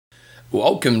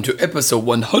Welcome to episode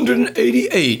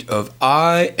 188 of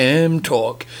I Am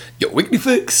Talk, your weekly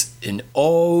fix in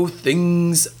all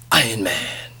things Iron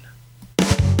Man.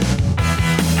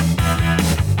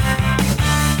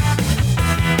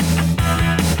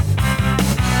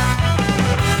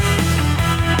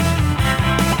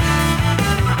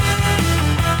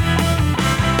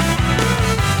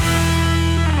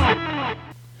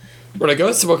 Right,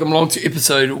 guys, so welcome along to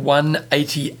episode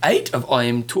 188 of I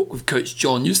Am Talk with Coach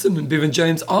John Newsom and Bevan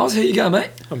James Oz. How you going,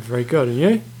 mate? I'm very good, and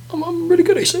you? I'm really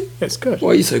good, actually. That's good. Why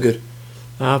are you so good?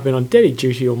 I've been on daddy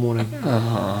duty all morning,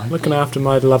 looking after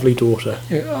my lovely daughter.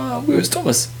 Yeah, where was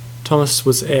Thomas? Thomas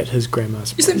was at his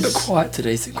grandma's You place. seem a bit quiet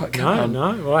today, you seem quite calm.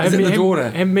 No. Well, I Is it the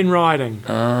daughter? haven't been riding.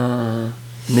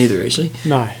 Neither, actually.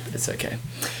 No. It's okay.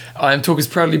 I Am Talk is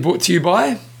proudly brought to you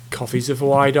by...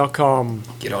 Coffeesofhawaii.com.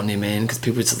 Get on there, man, because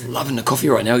people are just loving the coffee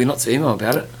right now. Get lots of email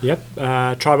about it. Yep.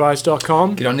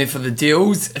 Tribeyes.com. Get on there for the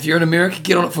deals. If you're in America,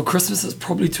 get on it for Christmas. It's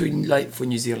probably too late for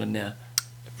New Zealand now.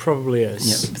 Probably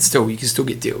is. Yeah, but still, you can still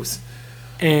get deals.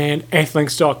 And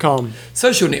Athlinks.com.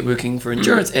 Social networking for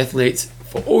endurance athletes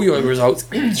for all your results,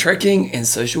 tracking and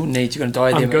social needs. You're going to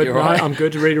die there, I'm good, mate. You're right. I'm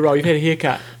good to ready to roll. You've had a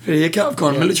haircut. I've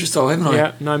gone military style, haven't I?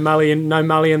 Yeah. No Mully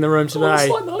in the room today.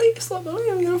 Slight Mully.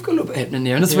 I mean, I've got a little bit happening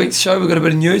there. And this week's show, we've got a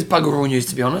bit of news, bugger all news,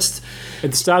 to be honest. At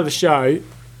the start of the show,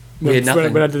 We had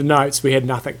nothing. when I did the notes, we had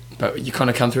nothing. But you kind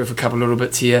of come through for a couple of little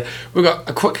bits here. We've got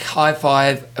a quick high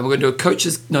five, and we're going to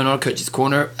do not a coach's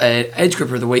corner, an age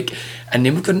grouper of the week, and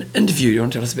then we've got an interview. You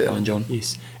want to tell us about that one, John?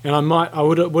 Yes, and I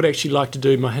would actually like to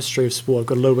do my history of sport. I've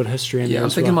got a little bit of history in there. Yeah, I'm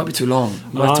as thinking it well. might be too long.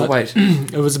 Might have to wait.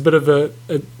 It was a bit of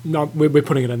no, we're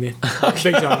putting it in there.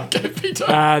 Big time. Big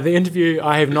time. The interview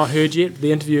I have not heard yet.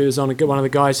 The interview is on one of the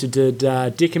guys who did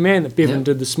Decker Man that Bevan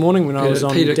did this morning when I was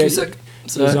on Peter Daddy, Cusick.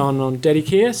 so was on Daddy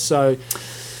Care. So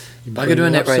Bugger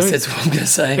doing that race, that's what I'm going to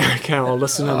say. Okay, I'll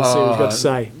listen and see what he's got to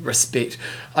say. Respect.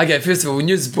 Okay, first of all,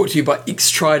 news is brought to you by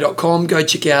xtri.com. Go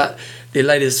check out their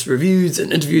latest reviews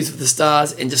and interviews with the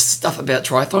stars and just stuff about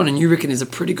triathlon. And you reckon there's a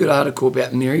pretty good article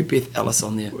about Mary Beth Ellis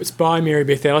on there. It's by Mary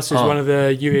Beth Ellis, who's one of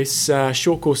the US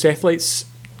short course athletes.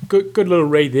 Good little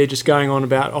read there, just going on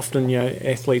about often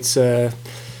athletes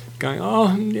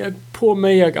going, poor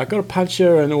me, I got a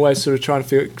puncher, and always sort of trying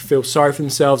to feel sorry for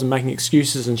themselves and making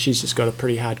excuses. And she's just got a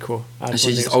pretty hardcore. And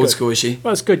she's just old school, is she?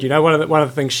 Well, it's good. One of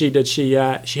the things she did, she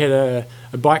had a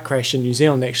bike crash in New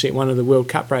Zealand actually at one of the World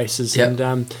Cup races,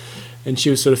 and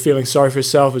she was sort of feeling sorry for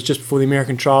herself. It was just before the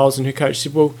American trials, and her coach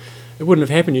said, "Well, it wouldn't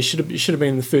have happened. You should have been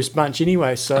in the first bunch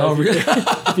anyway. So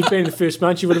if you'd been in the first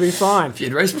bunch, you would have been fine. If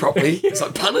you'd raced properly, it's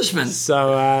like punishment."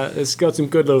 So it's got some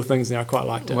good little things there. I quite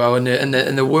liked it. Well, in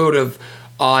the world of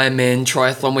Ironman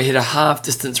triathlon, we had a half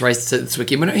distance race this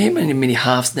weekend. We don't have many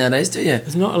halves nowadays, do you?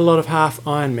 There's not a lot of half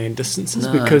Ironman distances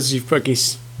because I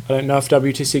guess I don't know if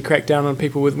WTC cracked down on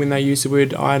people when they use the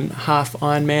word half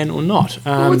Ironman or not.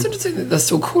 Well, it's interesting that they're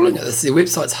still calling it this. Their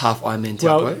website's half Ironman.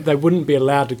 Well, they wouldn't be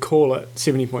allowed to call it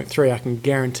 70.3. I can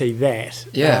guarantee that.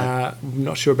 Yeah. I'm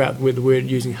not sure about the word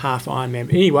using half Ironman.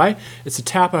 But anyway, it's a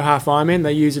Taupo half Ironman.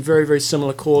 They use a very, very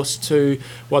similar course to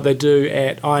what they do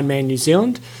at Ironman New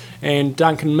Zealand. And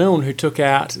Duncan Milne, who took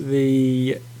out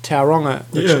the Tauranga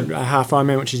half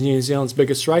Ironman, which is New Zealand's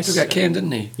biggest race. Took out Cam,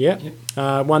 didn't he? Yeah.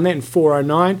 Won that in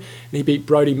 4:09, and he beat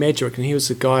Brodie Madrick, and he was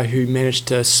the guy who managed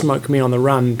to smoke me on the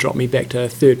run, drop me back to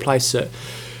third place at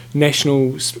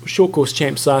National Short Course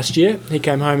Champs last year. He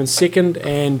came home in second,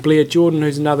 and Blair Jordan,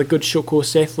 who's another good short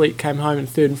course athlete, came home in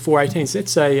third in 4:18. So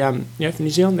that's for New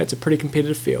Zealand, that's a pretty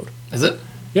competitive field. Is it?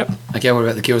 Yep. Okay, what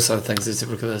about the girls side of things? Let's have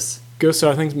a look at this. Girls,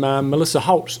 so I think Melissa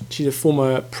Holt, she's a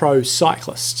former pro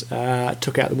cyclist,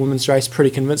 took out the women's race pretty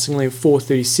convincingly in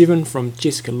 4:37 from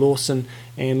Jessica Lawson.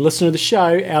 And listener of the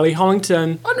show, Ali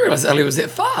Hollington. I didn't realise Ali was that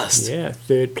fast. Yeah,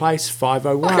 third place,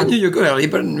 5:01. I knew you were good, Ali,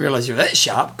 but I didn't realise you were that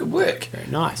sharp. Good work.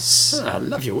 Very nice. I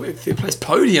love your work. Third place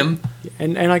podium.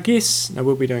 And I guess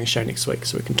we'll be doing a show next week,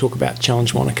 so we can talk about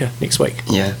Challenge Wanaka next week.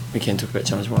 Yeah, we can talk about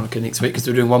Challenge Wanaka next week because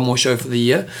we're doing one more show for the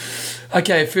year.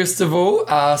 Okay, first of all,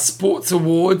 sports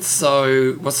awards.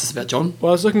 So, what's this about, John?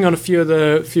 Well, I was looking on a few of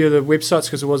the websites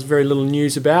because there was very little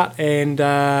news about, and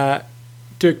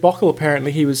Dirk Bockel,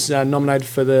 apparently he was nominated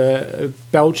for the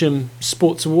Belgium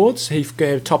Sports Awards. He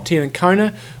got top 10 in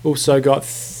Kona. Also got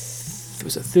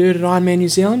was it third at Ironman New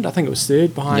Zealand? I think it was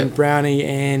third behind Brownie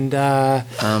and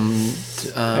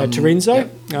Terenzo.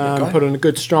 Put in a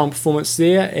good, strong performance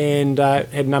there and had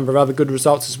a number of other good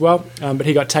results as well. But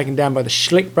he got taken down by the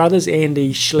Schleck brothers,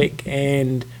 Andy Schleck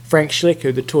and Frank Schleck, who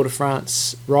are the Tour de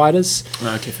France riders.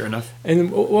 Okay, fair enough.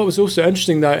 And what was also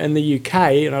interesting, though, in the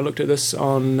UK, and I looked at this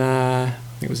on, I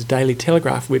think it was a Daily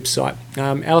Telegraph website,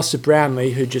 Alistair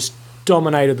Brownlee, who just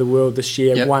dominated the world this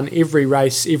year, Yep. won every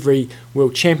race, every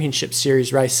World Championship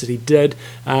Series race that he did,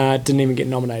 didn't even get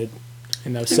nominated.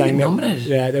 And they were saying that,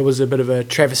 nominated? there was a bit of a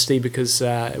travesty because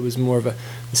it was it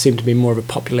seemed to be more of a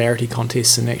popularity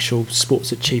contest than actual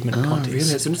sports achievement contest. Really?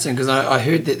 That's interesting because I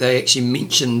heard that they actually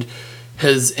mentioned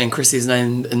his and Chrissy's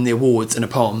name in the awards in a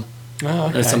poem. Oh,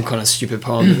 okay. There's some kind of stupid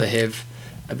poem that they have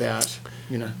about,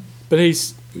 But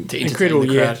he's entertain incredible,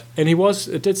 the yeah. crowd. And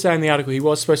it did say in the article, he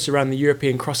was supposed to run the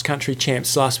European cross-country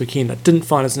champs last weekend. I didn't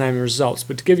find his name and results,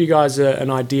 but to give you guys an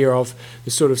idea of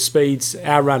the sort of speeds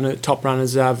our top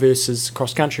runners are versus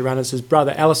cross-country runners, his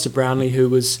brother Alistair Brownlee, who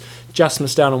was just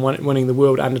missed out on winning the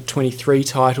World Under-23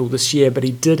 title this year, but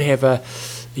he did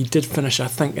finish, I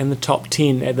think, in the top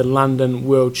 10 at the London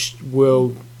World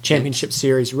Championship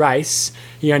Series race.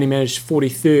 He only managed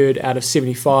 43rd out of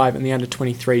 75 in the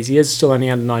under-23s. He is still only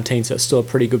under-19, so it's still a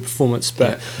pretty good performance,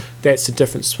 but that's the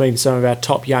difference between some of our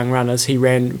top young runners. He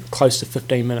ran close to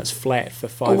 15 minutes flat for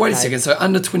 5K. Oh, wait a second. So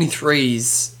under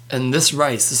 23s in this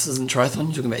race, this isn't triathlon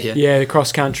you're talking about here? Yeah, the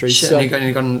cross-country. Shit, So, and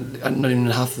he got not even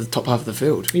the top half of the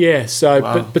field. yeah, so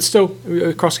Wow. but still,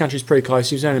 cross-country's pretty close.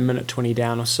 He was only a minute 20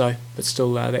 down or so, but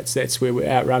still, that's where we're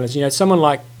outrunners. Someone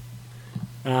like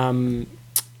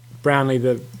Brownlee,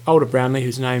 the older Brownlee,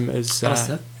 whose name is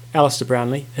Alistair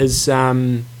Brownlee, is Oh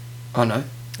no,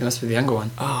 it must be the younger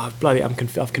one. bloody, I've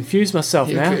confused myself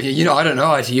now. I don't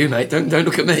know. To you, mate. Don't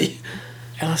look at me.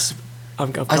 Alistair,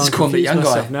 I've I just call him the confused young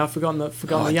myself guy. now. I've forgotten the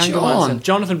Oh, younger John. one.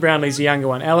 Jonathan Brownlee's the younger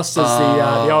one. Alistair's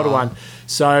the older one.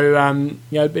 So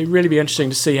it'd really be interesting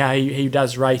to see how he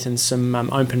does rate in some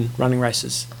open running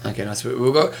races. Okay, nice.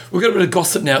 We've got a bit of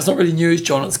gossip now. It's not really news,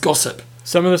 John. It's gossip.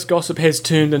 Some of this gossip has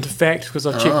turned into fact because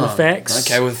I checked my facts.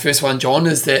 Okay, well, the first one, John,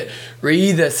 is that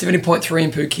re the 70.3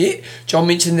 in Phuket. John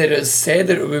mentioned that it's sad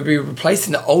that it would be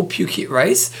replacing the old Phuket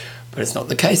race, but it's not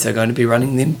the case. They're going to be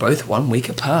running them both 1 week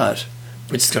apart.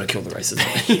 We're just going to kill the races.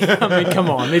 I mean, come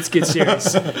on, let's get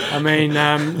serious. I mean,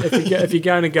 if you're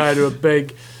going to go to a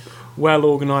big,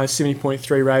 well-organised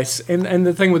 70.3 race, and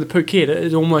the thing with the Phuket,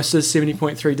 it almost is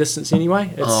 70.3 distance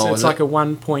anyway. It's like a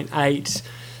 1.8,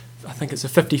 I think it's a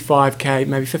 55k,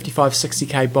 maybe 55,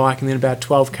 60k bike, and then about a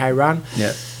 12k run.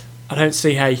 Yeah. I don't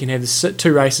see how you can have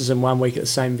two races in 1 week at the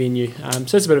same venue.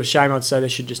 So it's a bit of a shame. I'd say they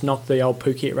should just knock the old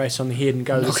Phuket race on the head and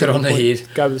go Knock it on the head.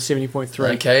 Go with the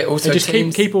 70.3. Okay. Also, and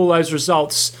just keep all those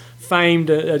results framed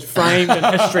in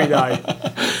history, though.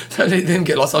 Don't let them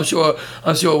get lost. I'm sure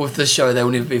with this show they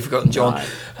will never be forgotten, John.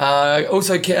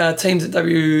 Also, teams at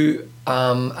WA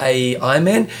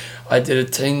Ironman. I did a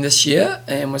team this year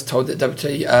and was told that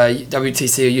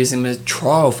WTC are using them as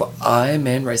trial for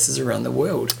Ironman races around the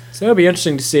world. So it'll be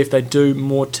interesting to see if they do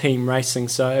more team racing.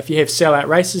 So if you have sell-out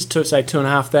races, say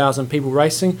 2,500 people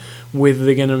racing, whether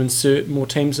they're going to insert more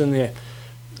teams in there.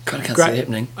 Kind of can't see it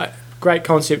happening. Great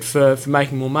concept for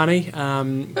making more money,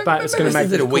 but it's going to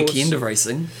make a weekend of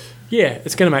racing. Yeah,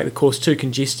 it's going to make the course too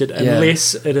congested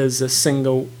unless it is a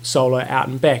single solo out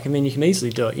and back, and then you can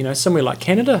easily do it. Somewhere like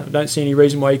Canada, I don't see any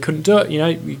reason why you couldn't do it.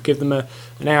 You give them an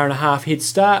hour and a half head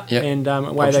start, and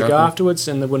away they go afterwards,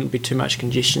 and there wouldn't be too much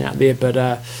congestion out there.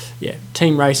 But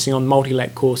team racing on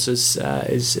multi-lap courses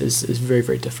is very,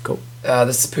 very difficult.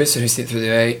 This person who sent through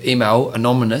the email,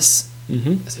 Anonymous,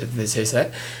 if there's who say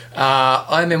it,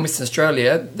 I'm in Western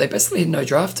Australia. They basically had no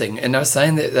drafting, and they were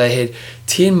saying that they had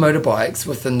 10 motorbikes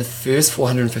within the first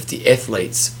 450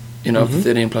 athletes, of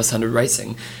 13 plus 100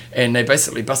 racing, and they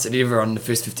basically busted everyone in the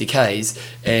first 50 Ks,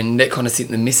 and that kind of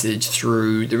sent the message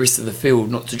through the rest of the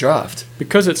field not to draft.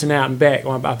 Because it's an out and back,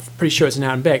 well, I'm pretty sure it's an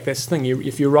out and back, that's the thing.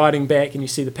 If you're riding back and you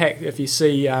see the pack, if you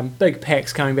see big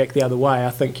packs coming back the other way,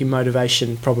 I think your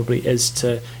motivation probably is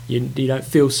you don't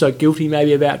feel so guilty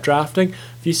maybe about drafting.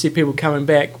 If you see people coming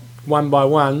back one by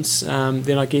ones,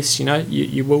 then I guess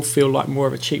you will feel like more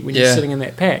of a cheat when you're sitting in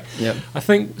that pack. Yep. I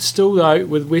think still though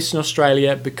with Western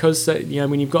Australia, because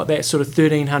when you've got that sort of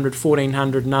 1,300,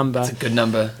 1,400 number, it's a good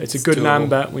number. It's a good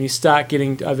number. When you start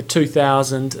getting over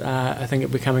 2,000, I think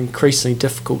it becomes increasingly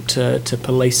difficult to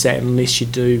police that unless you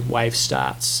do wave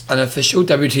starts. Unofficial,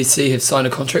 WTC have signed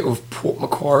a contract with Port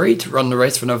Macquarie to run the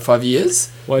race for another 5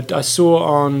 years. Well, I saw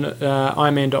on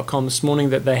Ironman.com this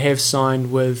morning that they have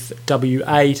signed with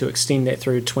WA to extend that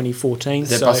through 2014.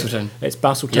 That's Busselton. That's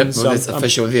Busselton. Yep, well, that's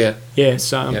official there. Yeah,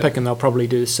 so I'm picking they'll probably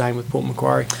do the same with Port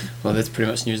Macquarie. Well, that's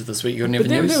pretty much news of this week. You got any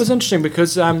news? That was interesting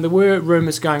because there were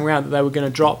rumours going around that they were going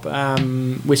to drop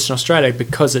Western Australia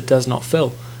because it does not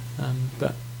fill.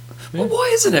 Well,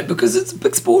 why isn't it? Because it's a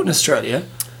big sport in Australia.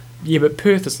 Yeah, but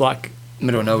Perth is like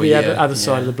middle of nowhere. The other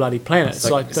side of the bloody planet. It's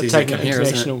like taking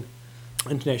international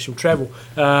travel.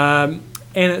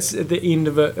 and it's at the end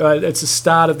of it. It's the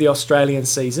start of the Australian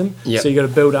season, Yep. so you got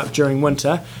to build up during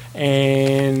winter,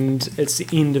 and it's the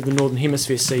end of the Northern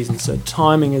Hemisphere season. So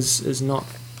timing is not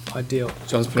ideal.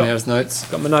 John's putting out his notes.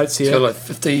 Got my notes He's here. got like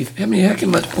 50. How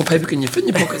much more paper can you fit in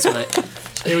your pockets, mate?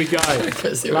 Here we go. There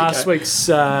we Last go. week's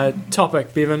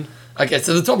topic, Bevan. Okay,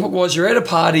 so the topic was you're at a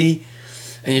party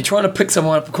and you're trying to pick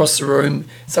someone up across the room.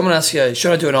 Someone asks you,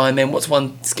 should I do an Ironman? What's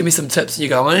one? Just give me some tips. And you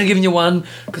go, I'm only giving you one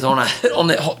because I want to hit on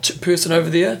that hot person over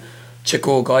there, chick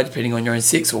or guy, depending on your own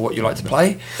sex or what you like to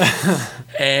play.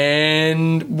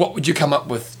 And what would you come up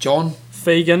with, John?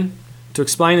 Vegan, to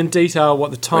explain in detail what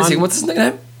the time... What's his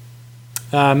nickname?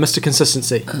 Mr.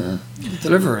 Consistency.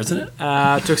 Deliverer, isn't it?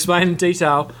 To explain in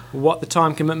detail what the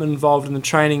time commitment involved in the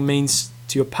training means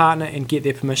to your partner and get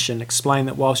their permission. Explain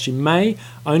that whilst you may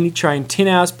only train 10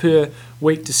 hours per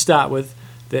week to start with,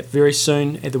 that very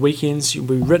soon at the weekends you'll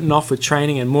be written off with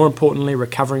training and, more importantly,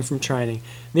 recovering from training.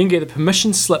 Then get the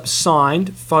permission slip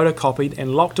signed, photocopied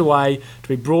and locked away to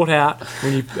be brought out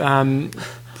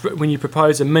when you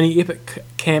propose a mini epic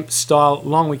camp style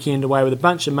long weekend away with a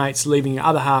bunch of mates, leaving your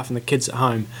other half and the kids at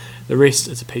home. The rest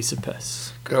is a piece of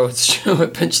piss. Good old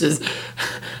Stuart Pincher's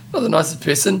not the nicest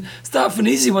person. Start with an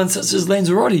easy one such as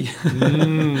Lanzarote.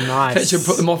 Nice. Pincher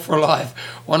put them off for life.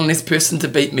 One less person to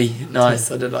beat me. Nice,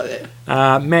 I did like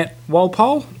that. Matt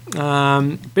Walpole,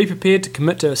 be prepared to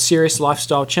commit to a serious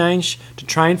lifestyle change, to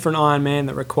train for an Ironman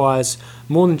that requires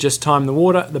more than just time in the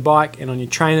water, the bike and on your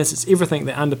trainers. It's everything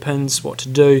that underpins what to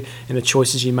do and the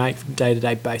choices you make from a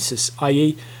day-to-day basis,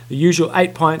 i.e. the usual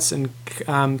 8 pints and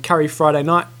curry Friday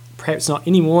night, perhaps not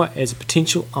anymore as a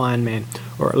potential Ironman,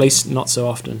 or at least not so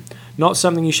often. Not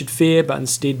something you should fear, but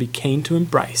instead be keen to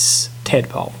embrace.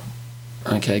 Tadpole.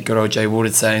 Okay, good old Jay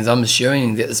Warded saying, I'm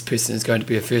assuming that this person is going to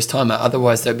be a first timer,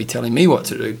 otherwise they'll be telling me what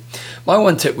to do. My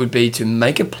one tip would be to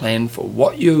make a plan for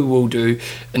what you will do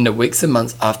in the weeks and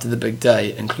months after the big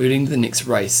day, including the next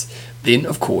race. Then,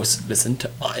 of course, listen to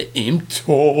I Am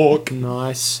Talk.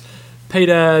 Nice.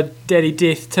 Peter Daddy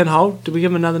Death Tinhole. Did we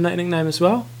give him another nickname as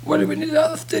well? What did we need?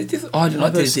 Daddy Death? Oh, I didn't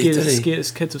like Daddy Death, did he?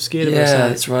 His kids were scared of Yeah, us.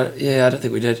 that's right. Yeah, I don't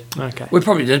think we did. Okay. We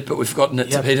probably did, but we've forgotten it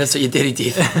Yep. to Peter, so you're Daddy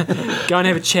Death. Go and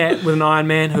have a chat with an Iron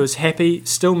Man who is happy,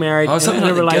 still married, Oh, and something in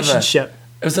a like The Giver. relationship.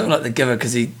 It was something like The Giver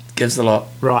because he gives a lot.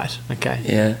 Right, okay.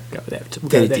 Yeah. Go with that. We'll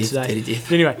go with that Daddy today. Death, Daddy Death.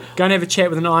 But anyway, go and have a chat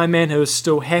with an Iron Man who is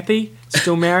still happy,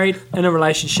 still married, in a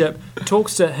relationship,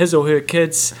 talks to his or her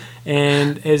kids,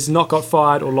 and has not got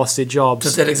fired or lost their Does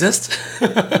jobs. that exist?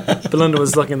 Belinda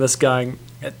was looking at this going,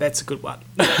 that's a good one.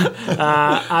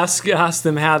 Ask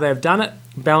them how they've done it.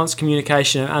 Balanced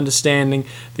communication and understanding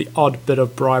the odd bit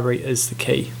of bribery is the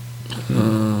key.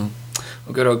 Well,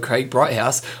 good old Craig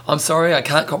Brighthouse. I'm sorry, I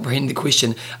can't comprehend the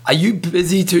question. Are you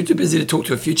busy, too busy to talk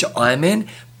to a future Ironman?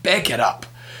 Back it up.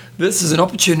 This is an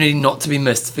opportunity not to be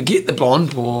missed. Forget the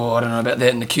blonde, or I don't know about that,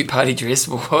 in the cute party dress.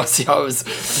 Well, see,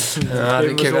 I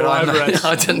didn't care about all over Ironman. it.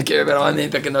 I didn't care about Ironman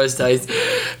back in those days.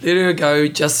 Let her go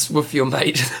just with your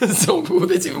mate. So, well,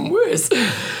 that's even worse.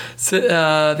 So,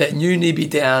 that new nebbie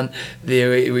down there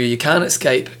where you can't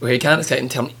escape, and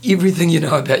tell them everything you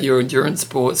know about your endurance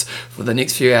sports for the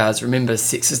next few hours. Remember,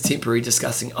 sex is temporary.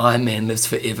 Discussing Ironman lives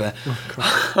forever.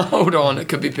 Hold on, it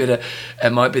could be better.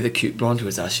 It might be the cute blonde who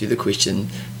has asked you the question.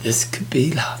 This could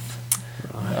be love.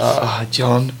 Right.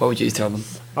 John, what would you tell them?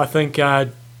 I think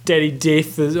Daddy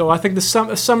Death is, I think the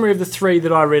summary of the three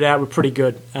that I read out were pretty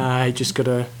good. You just got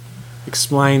to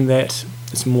explain that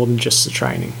it's more than just the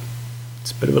training.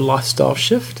 It's a bit of a lifestyle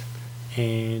shift,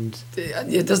 and Yeah,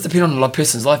 it does depend on a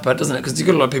person's life, but doesn't it? Because you've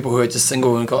got a lot of people who are just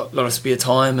single and got a lot of spare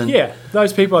time. And yeah,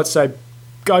 those people I'd say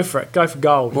go for it, go for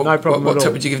gold, no problem what at tip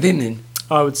all. would you give them then?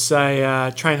 I would say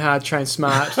train hard, train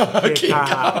smart, Okay. get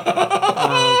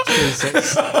hard.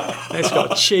 Jesus. That's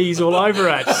got cheese all over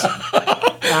it.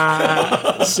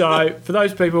 So for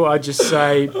those people, I'd just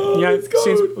say,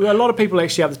 since a lot of people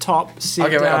actually up the top said,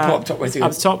 Okay, wait, I'll top wait,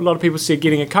 up the top, a lot of people said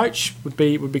getting a coach would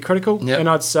be critical, Yep. and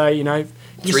I'd say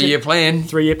 3-year plan.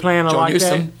 3-year plan. I John like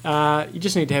Newsom. that. You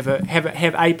just need to have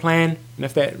a plan, and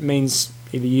if that means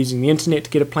either using the internet to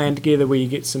get a plan together where you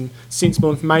get some sensible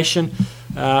information,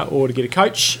 or to get a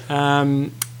coach.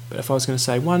 But if I was going to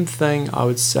say one thing, I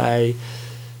would say,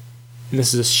 and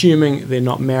this is assuming they're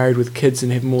not married with kids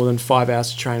and have more than 5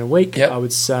 hours to train a week, Yep. I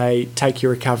would say take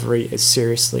your recovery as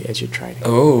seriously as your training.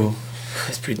 Oh,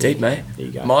 that's pretty deep, mate. There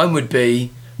you go. Mine would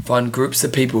be find groups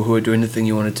of people who are doing the thing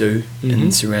you want to do Mhm.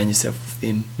 and surround yourself with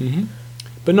them. Hmm.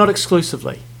 But not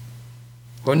exclusively.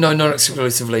 Well, no, not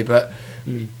exclusively, but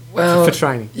well, For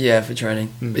training. Yeah, for training.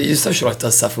 Mm. But your social life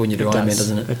does suffer when you do It Ironman, does.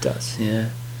 doesn't it? It does. Yeah.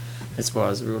 That's why I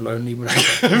was real lonely when I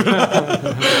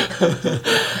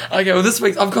Okay, well this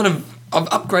week I've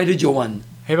upgraded your one.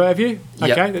 Have you? Yep.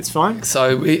 Okay, that's fine.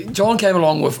 So John came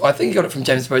along with, I think he got it from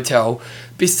James Botel,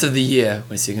 Best of the Year.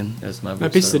 Wait a second. That was my No,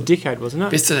 best of the decade, wasn't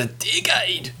it? Best of the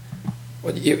Decade.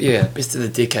 What, yeah, Best of the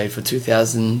Decade for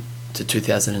 2000 to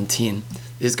 2010.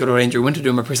 There's good old Andrew Winter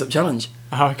doing my press-up challenge.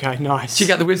 Oh, okay, nice. Check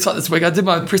out the website this week. I did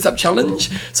my press-up challenge.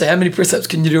 So how many press-ups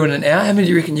can you do in an hour? How many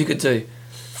do you reckon you could do?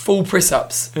 Full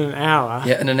press-ups. In an hour?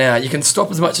 Yeah, in an hour. You can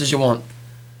stop as much as you want.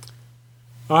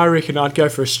 I reckon I'd go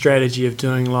for a strategy of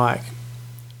doing like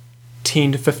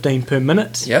 10 to 15 per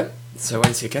minute. Yep. So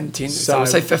wait a second. 10. So So- we'll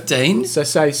say 15. So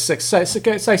say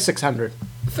 600.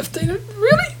 15?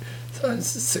 Really? So it's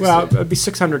 16. Well, it'd be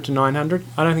 600 to 900.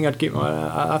 I don't think I'd get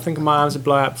I think my arms would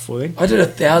blow out before then. I did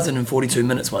 1,042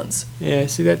 minutes once. Yeah,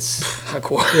 see, that's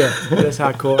Hardcore. that's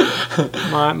hardcore.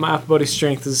 My upper body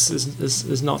strength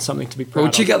is not something to be proud Well,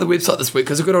 of. check out the website this week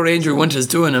because we've got old Andrew Winters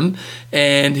doing them,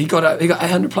 and he got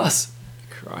 800 plus.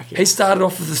 Crikey. He started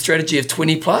off with a strategy of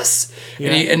 20 plus, Yeah.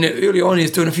 and early on he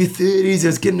was doing a few 30s. He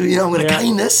was getting, I'm going to Yeah.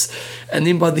 cane this, and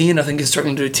then by the end I think he's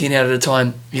struggling to do 10 out at a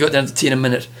time. He got down to 10 a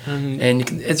minute, Mm-hmm. and you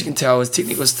can, as you can tell, his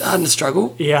technique was starting to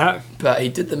struggle, Yeah. but he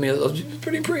did them. I was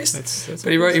pretty impressed. That's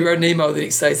But he wrote an email the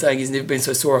next day saying he's never been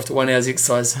so sore after 1 hour's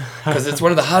exercise because it's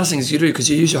one of the hardest things you do because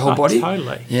you use your whole body.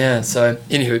 Totally. Yeah. So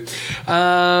anywho,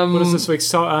 What is this week's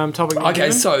topic? Okay,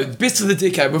 again? so best of the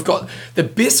decade. We've got the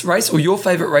best race or your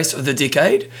favourite race of the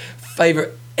decade, favourite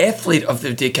athlete of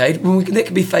the decade. Well, that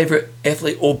can be favourite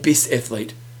athlete or best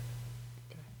athlete.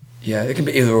 Yeah, it can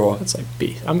be either or. I'd say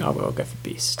best. I'll go for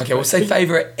best. Okay, we'll say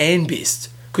favourite and best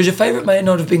because your favourite may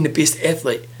not have been the best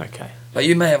athlete. Okay, Like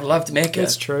you may have loved Macca,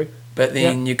 that's true. but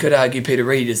then you could argue Peter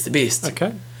Reid is the best.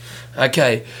 Okay.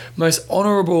 Okay, most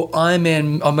honourable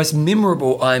Ironman or most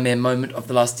memorable Ironman moment of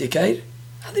the last decade.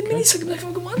 Are there many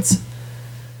significant ones?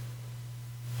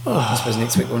 I suppose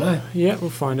next week we'll know. Yeah, we'll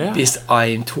find out. Best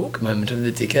Iron Talk moment of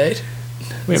the decade.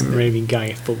 We haven't really been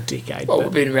going a full decade. Well, but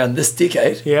we've been around this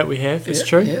decade. yeah, we have. It's Yeah,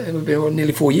 true. Yeah, we've been on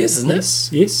nearly 4 years, isn't Yes.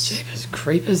 Yes. it? Jeepers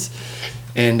creepers.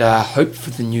 And hope for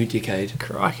the new decade.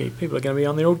 Crikey, people are going to be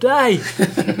on there all day.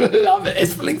 Love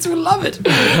it. Links will love it.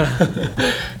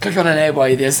 Click on an ad while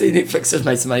you're there. See, Netflix has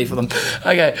made some money for them.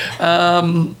 Okay.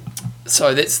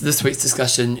 So that's this week's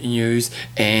discussion, news,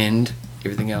 and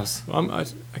everything else.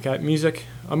 Okay, music.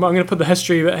 I'm going to put the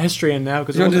history in now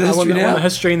because You I want to do the want history now? the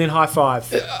history and then high five.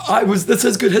 This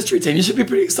is good history, team. You should be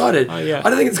pretty excited. Oh, yeah. I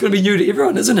don't think it's going to be new to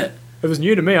everyone, isn't it? It was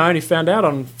new to me. I only found out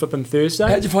on flipping Thursday.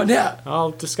 How'd you find out?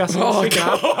 I'll discuss it in Oh, a second.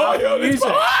 God. After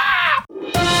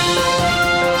music.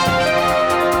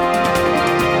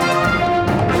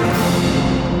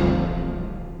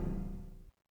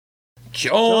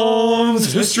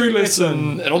 John's History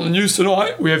Lesson. And on the news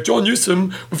tonight, we have John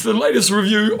Newsom with the latest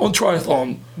review on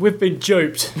triathlon. We've been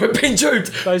duped. We've been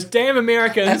duped. Those damn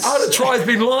Americans. Art of Tri has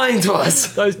been lying to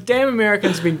us. Those damn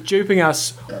Americans have been duping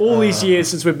us all these years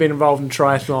since we've been involved in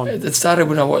triathlon. It started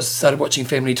when I started watching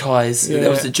Family Ties. Yeah. That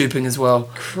was the duping as well.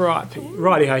 Crikey.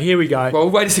 Righty-ho, here we go. Well,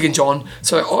 wait a second, John.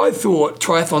 So I thought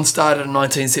triathlon started in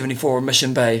 1974 in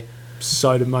Mission Bay.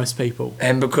 So do most people.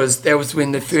 And because that was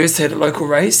when they first had a local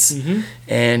race Mm-hmm.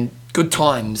 and good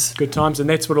times. Good times, and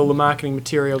that's what all the marketing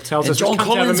material tells And us. John which comes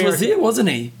out of Collins was America. there, wasn't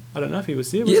he? I don't know if he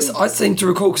was there. Was Yes, he? I seem to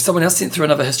recall because someone else sent through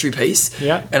another history piece.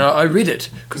 Yeah. And I read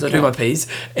it because I do Okay. my P's.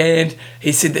 And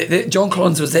he said that John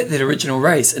Collins was at that original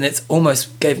race, and it's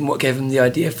almost gave him the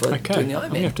idea for Okay, doing the I'm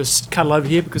going to Ironman. have to cuddle over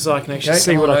here because I can actually Okay,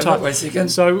 see come what on I over. typed. Wait a second.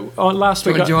 So last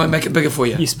Do week, you want to make it bigger for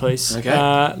you? yes, please. Okay.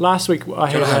 Last week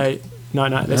I Do you had want a. No,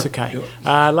 that's okay. you're-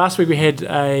 Last week we had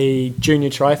a junior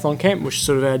triathlon camp, which is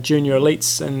sort of our junior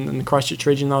elites in the Christchurch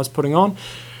region that I was putting on.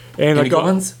 And Any I got good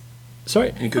ones?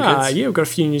 sorry, Any good kids? yeah, we've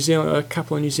got a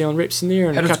couple of New Zealand reps in there,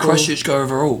 and How a does couple. Christchurch go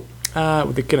overall? Well,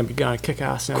 they're going to be going kick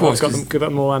ass now. Of course, I've got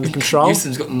them all under control.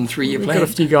 Newsom's got them 3-year We've plan. got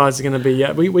a few guys are going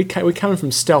to be. We're coming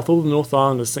from stealth. All the North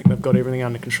Islanders think they've got everything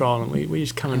under control, and we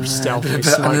just come in stealth. And we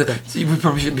smoke them. So we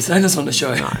probably shouldn't be saying this on the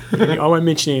show. I won't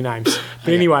mention any names.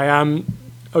 But anyway,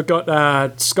 I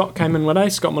got Scott came in one day.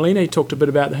 Scott Molina. He talked a bit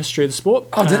about the history of the sport.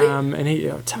 Oh, did he?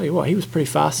 And I'll tell you what, he was pretty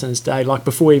fast in his day. Like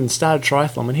before he even started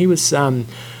triathlon, and he was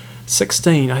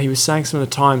 16. He was saying some of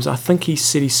the times. I think he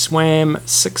said he swam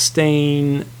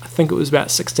 16. I think it was about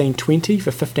 16:20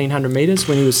 for 1500 meters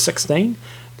when he was 16.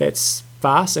 That's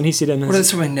fast. And he said in What are they his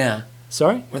swimming now?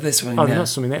 Sorry? What are they swimming Oh, now? they're not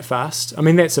swimming that fast. I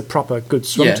mean, that's a proper good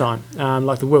swim Yeah. time.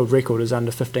 Like the world record is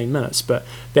under 15 minutes, but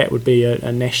that would be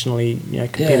a nationally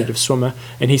competitive swimmer.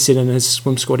 And he said in his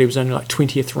swim squad he was only like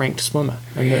 20th ranked swimmer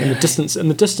in the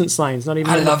distance lanes, not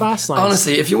even in the fast lanes.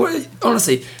 Honestly, if you want,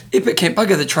 Epic Camp,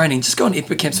 bugger the training. Just go on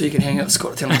Epic Camp so you can hang out with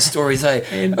Scott telling stories.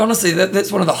 And- honestly,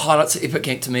 that's one of the highlights of Epic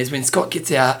Camp to me is when Scott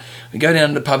gets out, we go down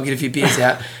to the pub, get a few beers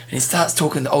out, and he starts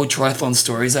talking the old triathlon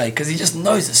stories, because he just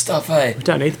knows his stuff, We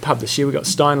don't need the pub this year. We've got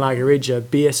Steinlager Edge, a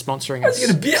beer sponsoring us. He's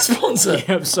going to be a sponsor.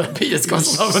 Yeah, so Peter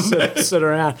Scott's loving that. sit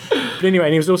around. But anyway,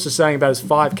 and he was also saying about his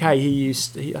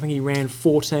 5K. I think he ran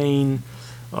 14.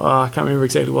 I can't remember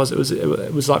exactly what it was.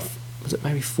 It was like, was it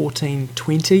maybe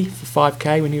 14:20 for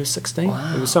 5K when he was 16?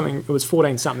 Wow. It was something. It was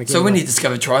 14 something. So when he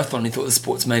discovered triathlon, he thought the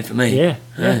sport's made for me.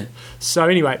 Yeah. So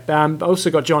anyway, I also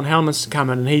got John Helmans to come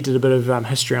in, and he did a bit of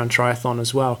history on triathlon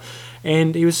as well.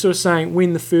 And he was sort of saying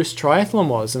when the first triathlon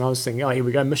was, and I was thinking, oh, here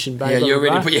we go, Mission Bay. Yeah, blah, you blah,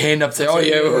 already blah. put your hand up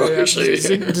to, actually.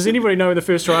 Does anybody know when the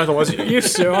first triathlon was?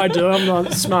 Yes, sir, I do. I'm not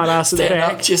a smart ass at the Stand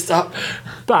back. up, chest up.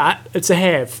 But it's a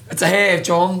have. It's a have,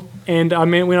 John. And I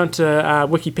went on to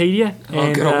Wikipedia.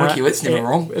 And, good on Wiki, that's never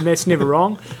wrong. And that's never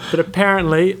wrong. But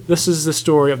apparently, this is the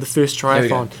story of the first Here we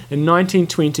go. triathlon. In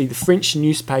 1920, the French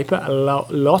newspaper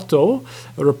L'Auto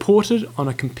reported on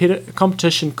a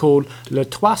competition called Le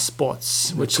Trois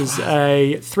Sports, which is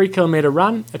a 3-kilometre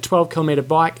run, a 12-kilometre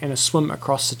bike, and a swim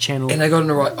across the channel. And they got in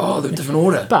the right, the different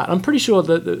order. But I'm pretty sure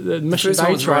that the Mission first one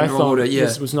Bay was the right triathlon order, yeah.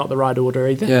 was not the right order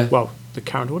either. Yeah. Well, the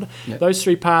current order. Yeah. Those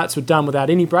 3 parts were done without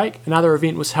any break. Another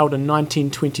event was held in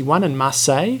 1921 in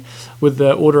Marseille, with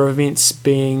the order of events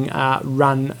being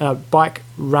bike,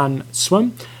 run,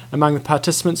 swim. Among the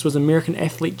participants was American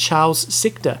athlete Charles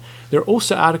Sector. There are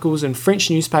also articles in French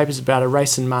newspapers about a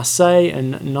race in Marseille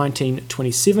in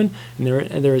 1927, and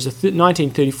there is a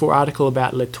 1934 article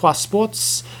about Les Trois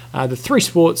Sports, the 3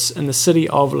 sports in the city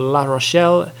of La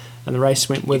Rochelle, and the race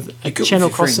went with You a good channel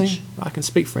with your crossing. French. I can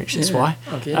speak French, that's Yeah, why.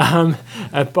 okay.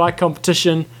 A bike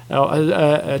competition,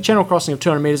 a channel crossing of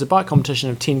 200 metres, a bike competition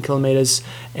of 10 kilometres,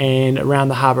 and around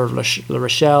the harbour of La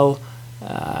Rochelle,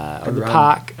 of the run.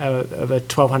 park of a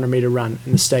 1,200 metre run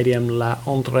in the stadium La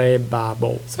André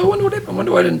Barbeau. So I wonder what happened. I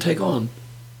wonder why I didn't take on.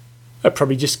 It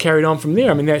probably just carried on from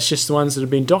there. I mean, that's just the ones that have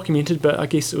been documented, but I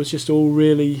guess it was just all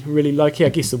really, really low key. I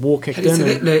guess the war kicked How do you in.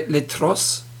 say and that? Le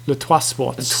Trois? Le Trois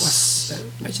Sports. Le Trois.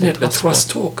 Imagine that. Le Trois Trois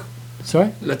Sports. talk.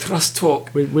 Sorry? Le Trois talk.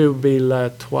 We would be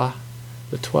Le Trois,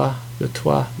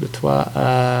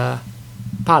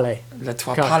 parler. Le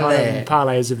Trois Can't- parler.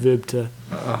 Parler is a verb to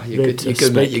Oh, you're Verb good. to You're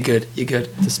good, mate. speak. You're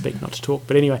good. speak, not to talk.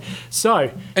 But anyway, so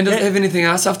And does that- it have anything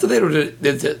else after that, or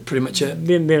is that pretty much it?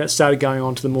 then it started going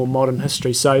on to the more modern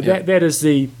history. So Yeah. that is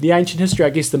the ancient history. I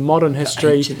guess the modern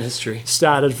history Ancient history.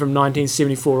 started from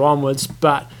 1974 onwards,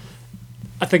 but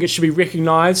I think it should be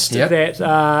recognised Yep. that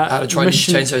To try and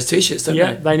change those t-shirts, don't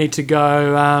yeah, they? they need to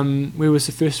go. Where was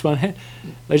the first one?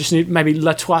 They just need maybe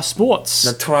La Trois Sports,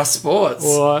 Le Trois Sports.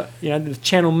 or the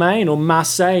Channel Main, or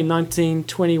Marseille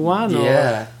 1921,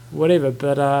 Yeah. or whatever.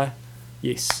 But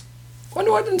yes, I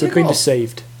wonder why I didn't we've take been off.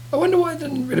 deceived. I wonder why it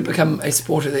didn't really become a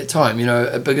sport at that time,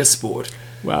 a bigger sport.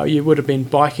 Well, you would have been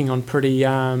biking on pretty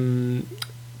old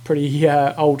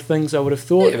things, I would have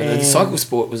thought. Yeah, but the and- cycle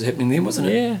sport was happening then, wasn't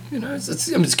it? Yeah.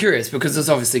 I'm just curious because it's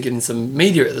obviously getting some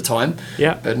media at the time,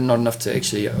 Yeah. but not enough to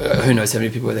actually, who knows how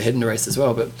many people they had in the race as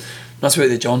well. But nice work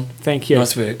there, John. Thank you.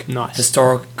 Nice work. Nice.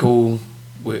 Historical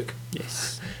work.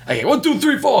 Yes. Okay, 1, 2,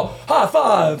 3, 4, high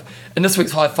five. And this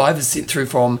week's high five is sent through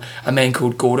from a man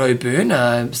called Gordo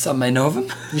Byrne. Some may know of him.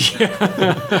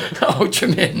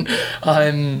 Ultraman.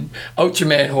 I'm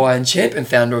Ultraman Hawaiian champ and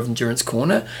founder of Endurance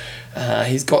Corner.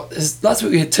 He's got last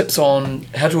week we had tips on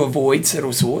how to avoid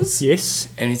saddle sores, Yes.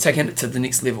 and he's taken it to the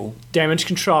next level. Damage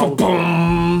control,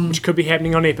 Boom. which could be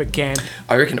happening on Epic Can.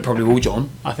 I reckon it probably will, John.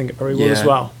 I think it probably will as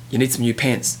well. You need some new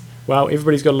pants. Well,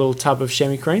 everybody's got a little tub of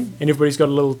chamois cream, and everybody's got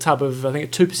a little tub of, I think,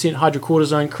 a 2%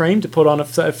 hydrocortisone cream to put on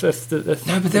if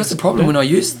No, but that's the problem when I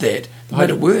used that. It made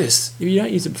it worse. If you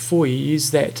don't use it before, you use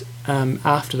that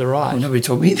after the Oh, ride. nobody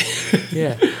told me that.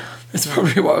 Yeah, That's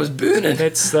probably why I was burning.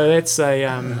 that's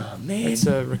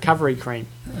a recovery cream.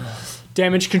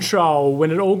 Damage control,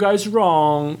 when it all goes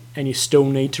wrong and you still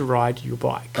need to ride your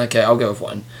bike. Okay, I'll go with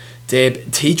one.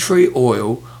 Dab tea tree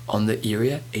oil on the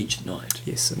area each night.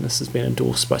 Yes, and this has been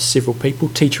endorsed by several people.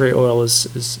 Tea tree oil is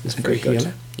very good.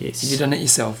 good. Yes, Have you done it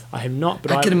yourself? I have not,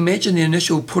 but I can imagine the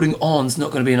initial putting on's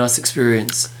not going to be a nice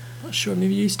experience. I'm not sure I've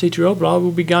never used tea tree oil, but I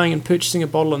will be going and purchasing a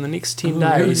bottle in the next 10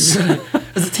 days.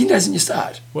 Is it 10 days in your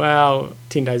start? Well,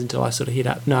 10 days until I sort of head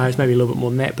up. No, it's maybe a little bit more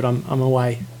than that, but I'm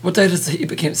away. What day does the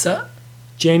Epic Camp start?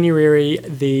 January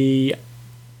the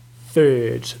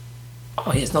 3rd.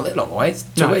 Oh, yeah, it's not that long away. It's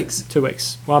 2 weeks. 2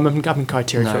 weeks. Well, I'm up in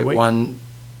Kaiteri for a week.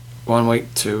 1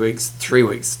 week, 2 weeks, 3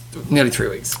 weeks. Nearly 3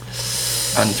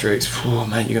 weeks. Under 3 weeks. Oh,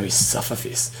 man, you're going to be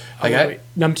sufferfest. Okay.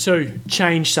 Number 2,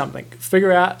 change something.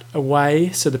 Figure out a way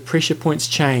so the pressure points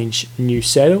change. New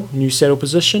saddle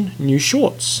position, new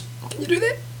shorts. Can you do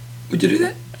that? Would you do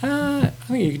that? I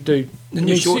think you could do the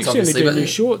new shorts, obviously, but new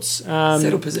shorts.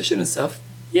 Saddle position and stuff.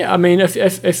 Yeah, I mean, if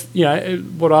you know,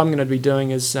 what I'm going to be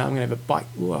doing is I'm going to have a bike.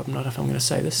 Well, I'm not if I'm going to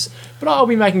say this, but I'll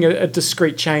be making a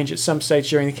discreet change at some stage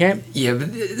during the camp. Yeah, but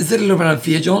is that a little bit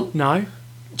unfair, John? No.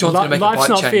 John's going to make Life's a bike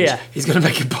not change. fair. He's going to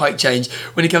make a bike change.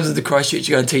 When he comes into Christchurch,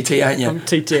 you're going TT, aren't you? I'm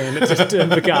TT, and it's just in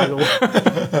the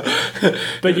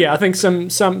But yeah, I think some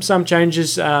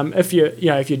changes. If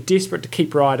you're desperate to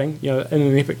keep riding, you know, in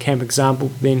an epic camp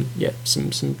example, then yeah, some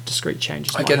discreet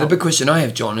changes. Okay, the big question I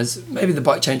have, John, is maybe the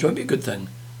bike change won't be a good thing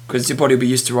because your body will be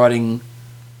used to riding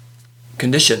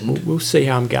conditioned. We'll see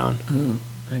how I'm going.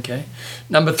 Okay.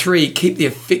 Number 3, keep the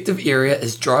effective area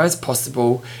as dry as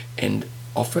possible and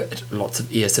offer it lots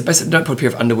of air. So basically, don't put a pair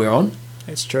of underwear on.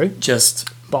 That's true. Just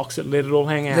box it, let it all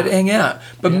hang out. let it hang out.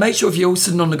 But make sure if you're all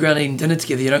sitting on the ground eating dinner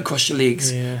together, you don't cross your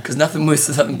legs. Because nothing worse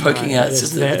than something poking out.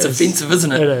 It's offensive,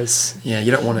 isn't it? It is. Yeah,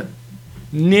 you don't want it.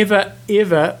 Never,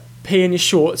 ever pee in your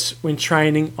shorts when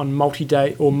training on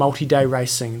multi-day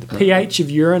racing. The pH of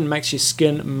urine makes your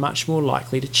skin much more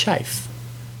likely to chafe.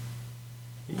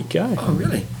 There you go. Oh,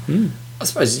 really? I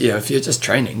suppose, yeah, if you're just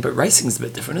training, but racing's a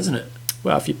bit different, isn't it?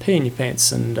 Well, if you pee in your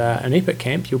pants and an epic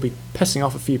camp, you'll be pissing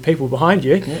off a few people behind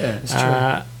you. Yeah, that's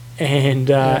true.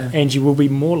 And you will be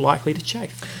more likely to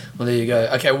chafe. Well, there you go.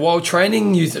 Okay, while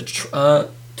training, use a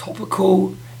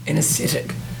topical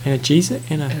anesthetic.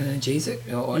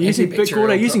 Analgesic? Or using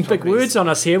big words on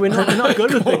us here. We're not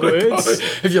good with big words.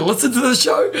 If you listen to the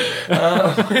show,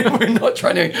 we're not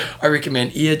training. I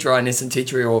recommend ear dryness and tea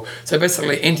tree oil. So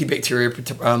basically,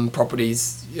 antibacterial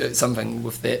properties, something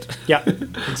with that. Yeah,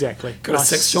 exactly. Got a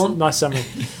 6, John? Nice summary.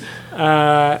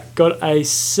 Got a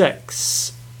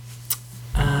 6.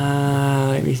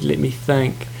 Let me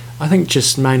think. I think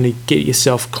just mainly get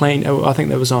yourself clean. I think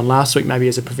that was on last week, maybe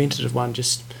as a preventative one.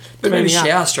 Just but maybe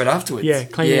shower straight afterwards. Yeah,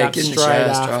 cleaning up get in straight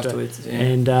the shower afterwards. Yeah.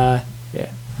 And there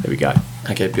we go.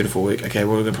 Okay, beautiful week. Okay,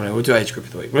 what are we going to put on? We'll do age group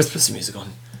of the week. Let's put some music on.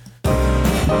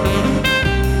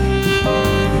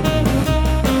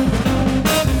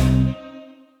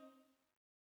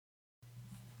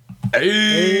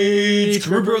 Age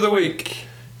Grouper of the Week.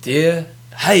 Dear,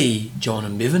 hey, John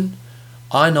and Bevan.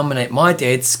 I nominate my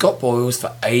dad, Scott Boyles,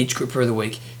 for Age Grouper of the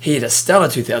Week. He had a stellar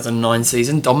 2009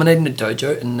 season, dominating the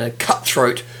dojo in the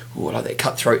cutthroat, I like that,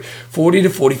 cutthroat, 40 to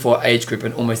 44 age group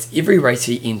in almost every race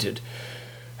he entered.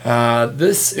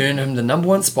 This earned him the number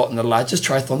 1 spot in the largest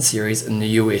triathlon series in the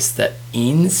US, the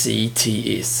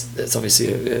NCTS. That's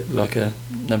obviously like a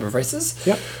number of races.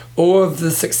 Yep. All of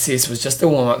the success was just a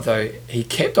warm-up though. He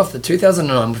capped off the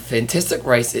 2009 with a fantastic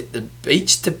race at the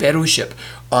Beach to Battleship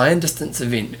Iron Distance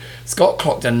event. Scott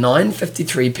clocked a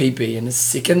 9:53 PB in his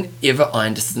second ever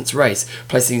Iron Distance race,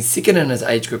 placing second in his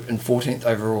age group and 14th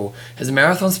overall. His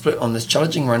marathon split on this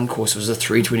challenging run course was a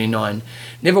 3:29.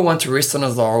 Never one to rest on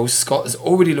his laurels, Scott is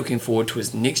already looking forward to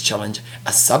his next challenge,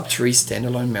 a sub-3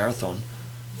 standalone marathon.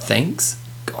 Thanks,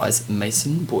 guys,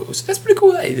 Mason Boyles. That's pretty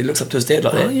cool, eh? He looks up to his dad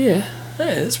like that. Oh, yeah.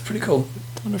 Yeah, that's pretty cool.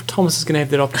 I wonder if Thomas is going to have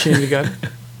that opportunity to go.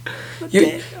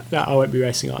 No, I won't be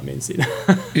racing Ironmans then.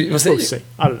 We'll see.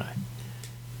 I don't know.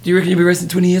 Do you reckon you'll be racing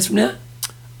 20 years from now?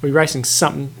 We're racing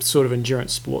some sort of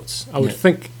endurance sports. I would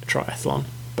think a triathlon,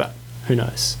 but who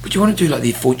knows? Would you want to do like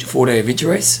the 4-day adventure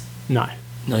race? No.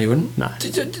 No, you wouldn't? No. Aren't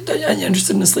you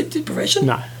interested in the sleep deprivation?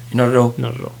 No. Not at all?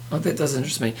 Not at all. Oh, that does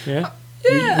interest me. Yeah?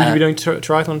 Yeah. Would you be doing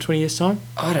triathlon in 20 years' time?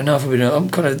 I don't know if I'll be doing. I'm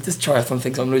kind of this triathlon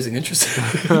thinks I'm losing interest in,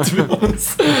 to be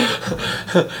honest.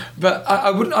 But I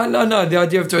wouldn't. I know the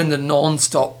idea of doing the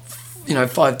non-stop,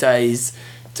 5 days,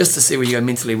 just to see where you go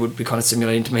mentally would be kind of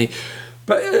stimulating to me.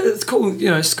 But it's cool,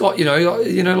 Scott. Like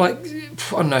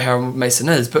I don't know how Mason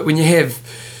is, but when you have.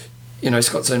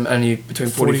 Scott's only between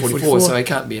 40 and 44, so he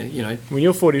can't be, When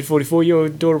you're 40 to 44, your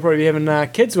daughter will probably be having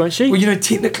kids, won't she? Well,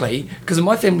 technically, because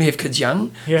my family have kids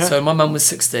young, yeah. So my mum was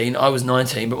 16, I was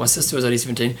 19, but my sister was only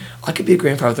 17. I could be a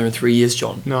grandfather in 3 years,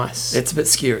 John. Nice. That's a bit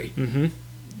scary. Mm-hmm.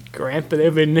 Grandpa,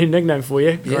 there'll be a new nickname for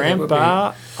you. Yeah,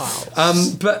 Grandpa.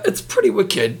 But it's pretty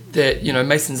wicked that,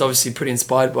 Mason's obviously pretty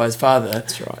inspired by his father.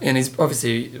 That's right. And he's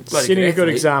obviously setting a good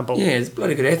example. Yeah, he's a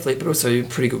bloody good athlete, but also a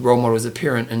pretty good role model as a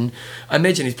parent. And I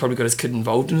imagine he's probably got his kid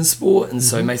involved in his sport, and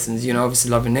so Mason's,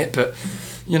 obviously loving that. But,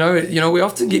 we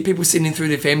often get people sending through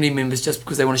their family members just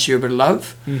because they want to share a bit of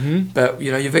love. Mm-hmm. But,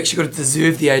 you've actually got to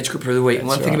deserve the age group of the week. And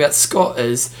one thing about Scott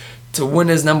is to win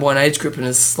his number one age group in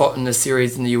his slot in the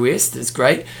series in the US, that's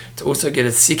great. To also get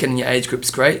a second in your age group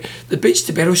is great. The Beach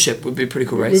to Battleship would be a pretty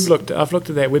cool race. I've looked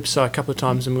at that website a couple of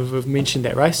times and we've mentioned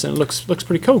that race and it looks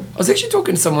pretty cool. I was actually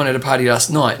talking to someone at a party last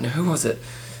night, and who was it?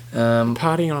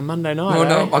 Partying on a Monday night. Well,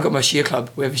 eh? no, I got my share club.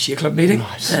 We have a share club meeting,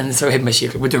 Nice. and so I had my share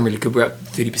club. We're doing really good. We're up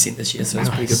 30% this year, so it's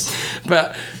pretty good.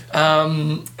 But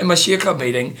in my share club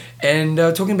meeting, and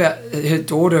talking about her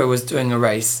daughter was doing a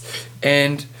race,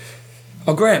 and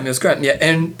Graham, it was Graham, yeah.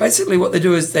 And basically, what they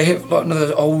do is they have like one of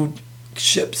those old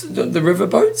ships, the river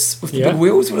boats with the big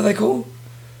wheels. What are they called?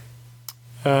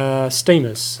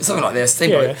 Steamers. Something like that, a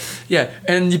steamboat. Yeah,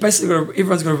 and you basically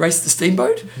everyone's got to race the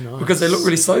steamboat because they look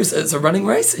really slow. So it's a running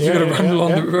race. You've got to run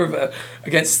along the river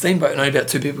against a steamboat, and only about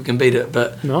 2 people can beat it.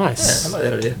 But Nice. I like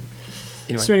that idea.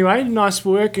 Anyway, So anyway, nice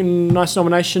work and nice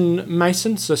nomination,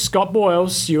 Mason. So Scott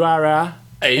Boyles, you are our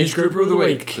age grouper of the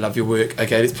week. Love your work.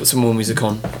 Okay, let's put some more music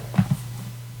on.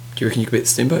 Do you reckon you could beat the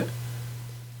steamboat?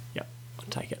 Yep, I'll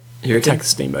take it. You reckon? Take the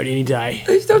steamboat any day.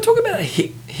 They were talking about a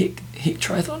heck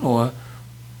triathlon or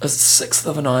a sixth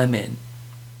of an Ironman.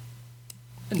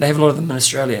 And they have a lot of them in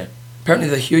Australia. Apparently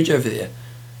they're huge over there.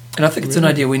 And I think it's an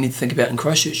idea we need to think about in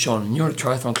Christchurch, Sean. And you're a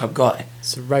triathlon club guy.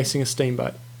 So racing a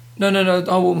steamboat. No.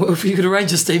 Oh, well, if you could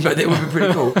arrange a steamboat, that would be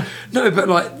pretty cool. No, but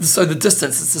like, so the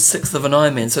distance, it's a sixth of an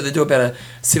Ironman. So they do about a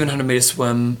 700 metre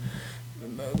swim.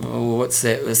 What's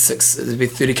that? It'd be a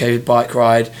 30k bike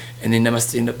ride, and then they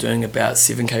must end up doing about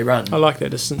 7k run. I like that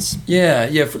distance. Yeah,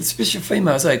 especially for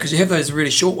females, because you have those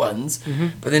really short ones,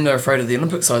 but then they're afraid of the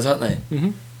Olympic size, aren't they?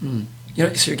 Mm-hmm. You're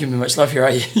not sure giving me much love here, are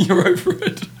you? You're over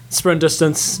it. Sprint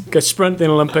distance, go sprint then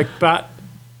Olympic, but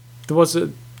there was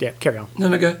a carry on.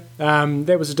 No, go.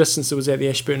 That was a distance that was at the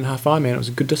Ashburton Half Ironman. It was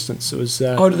a good distance. It was.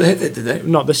 Did they have that? Did they?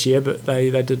 Not this year, but they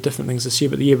did different things this year.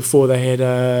 But the year before they had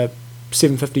a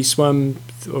 750 swim,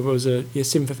 or it was a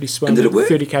 750 swim, And did it work?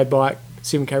 30k bike,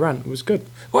 7k run. It was good.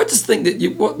 Well, I just think that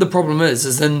what the problem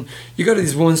is then you go to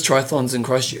these women's triathlons in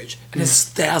Christchurch, and there's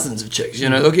thousands of chicks. You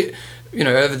know, they'll get,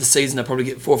 over the season they'll probably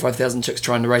get 4,000 or 5,000 chicks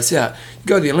trying to race out. You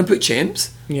go to the Olympic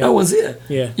champs, no one's there.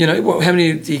 Yeah. How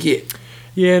many do you get?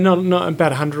 Yeah, not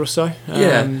about 100 or so.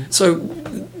 So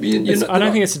I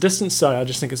don't think it's the distance though. I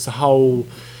just think it's the whole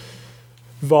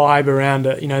vibe around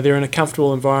it. They're in a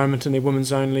comfortable environment and they're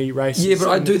women's only races. Yeah, but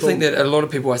I do think that a lot of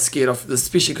people are scared off,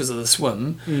 especially because of the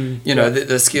swim.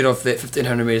 They're scared off that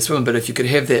 1,500 metre swim. But if you could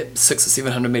have that 600 or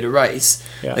 700 metre race,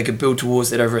 they could build towards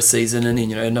that over a season, and then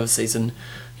another season.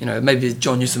 Maybe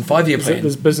John Newsom 5-year plan.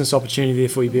 There's business opportunity there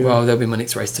for you, Bevan. Well, that'll be my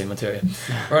next race team, I tell you.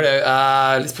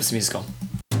 Righto, let's put some music on.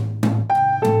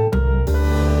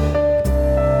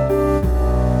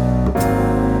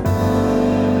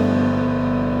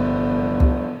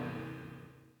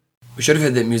 We should have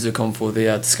had that music on for the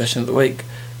discussion of the week,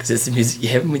 because that's the music you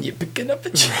have when you're picking up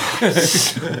a chick.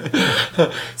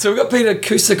 So we've got Peter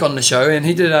Cusick on the show, and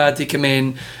he did Deca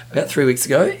Man about 3 weeks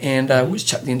ago, and we'll just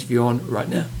chuck the interview on right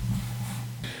now.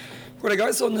 Right,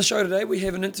 guys, on the show today we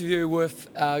have an interview with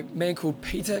a man called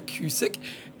Peter Cusick,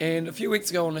 and a few weeks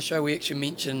ago on the show we actually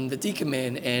mentioned the Deca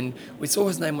Man, and we saw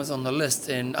his name was on the list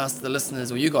and asked the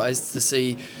listeners or you guys to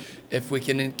see if we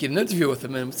can get an interview with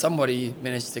him, and somebody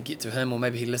managed to get to him, or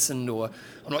maybe he listened, or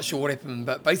I'm not sure what happened,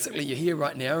 but basically you're here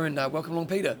right now, and welcome along,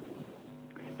 Peter.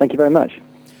 Thank you very much.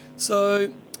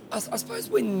 So I suppose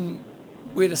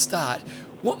where to start,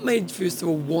 what made you first of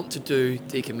all want to do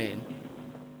Deca Man?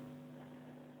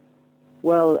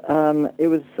 Well, it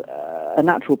was a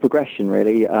natural progression,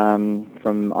 really,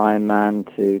 from Ironman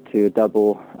to a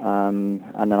double,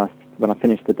 and then when I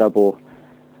finished the double,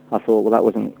 I thought, well, that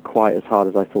wasn't quite as hard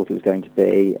as I thought it was going to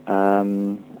be,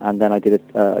 and then I did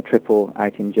a triple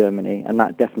out in Germany, and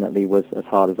that definitely was as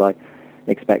hard as I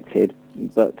expected,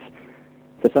 but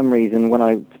for some reason, when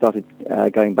I started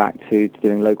going back to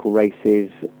doing local races,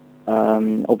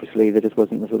 obviously there just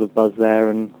wasn't the sort of buzz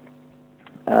there, and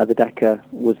the Deca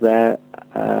was there.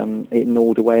 It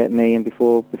gnawed away at me, and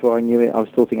before I knew it, I was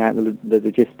sorting out the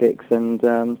logistics, and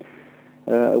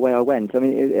away I went. I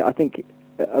mean, I think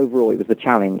overall it was the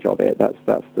challenge of it. That's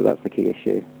the key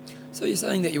issue. So you're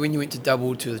saying that when you went to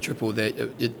double to the triple, that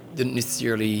it didn't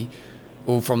necessarily,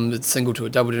 or from the single to a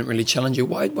double, didn't really challenge you.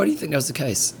 Why do you think that was the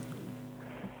case?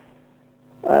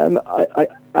 I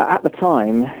at the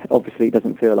time, obviously, it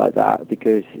doesn't feel like that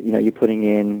because you're putting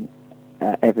in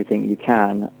everything you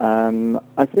can.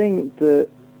 I think that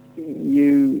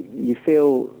you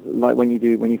feel like when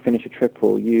you finish a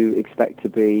triple, you expect to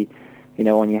be,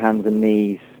 on your hands and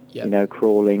knees,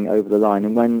 crawling over the line.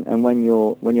 And when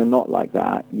you're not like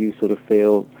that, you sort of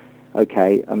feel,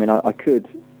 okay. I mean, I could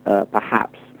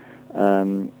perhaps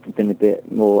been a bit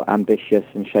more ambitious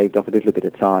and shaved off a little bit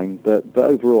of time. But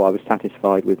overall, I was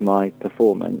satisfied with my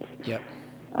performance. Yep.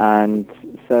 And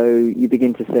so you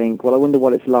begin to think, well, I wonder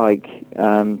what it's like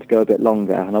to go a bit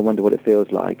longer, and I wonder what it feels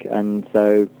like. And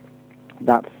so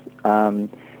that's how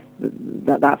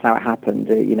it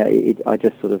happened. I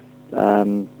just sort of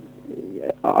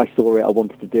I saw it. I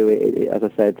wanted to do it. As I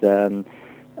said,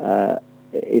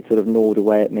 it sort of gnawed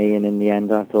away at me, and in the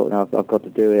end, I thought, no, I've got to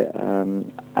do it.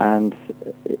 And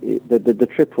the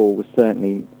triple was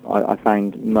certainly I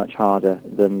found much harder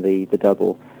than the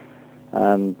double.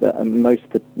 But most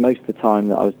of the time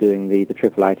that I was doing the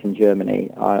triple out in Germany,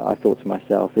 I thought to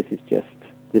myself, this is just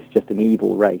an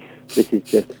evil race. This is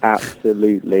just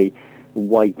absolutely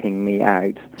wiping me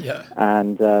out. Yeah.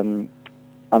 And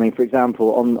I mean, for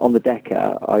example, on the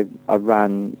Decker, I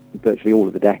ran virtually all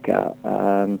of the Decker,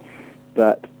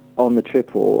 but on the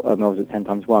triple, I was at 10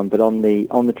 times 1. But on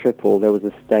the triple, there was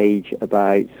a stage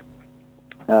about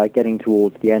getting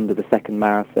towards the end of the second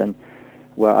marathon,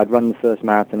 where I'd run the first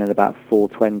marathon in about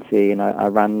 4:20, and I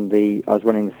was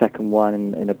running the second one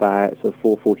in about sort of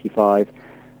 4:45,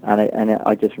 and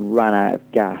I just ran out of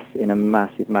gas in a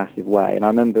massive way. And I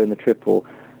remember in the triple,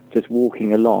 just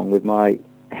walking along with my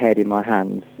head in my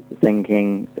hands,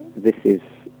 thinking, this is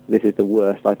the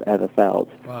worst I've ever felt.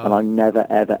 Wow. And I'm never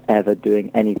ever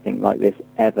doing anything like this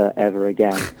ever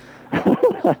again.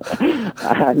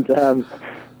 And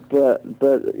but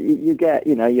you get,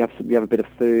 you have a bit of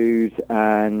food,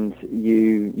 and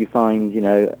you find,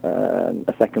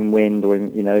 a second wind, or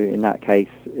in that case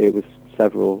it was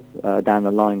several down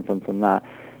the line from that.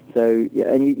 So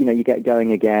and you get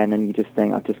going again, and you just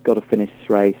think, I've just got to finish this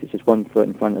race. It's just one foot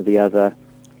in front of the other.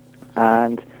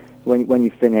 And when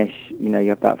you finish, you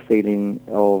have that feeling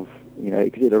of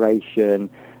exhilaration.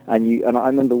 And I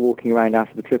remember walking around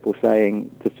after the triple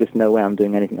saying, there's just no way I'm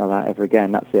doing anything like that ever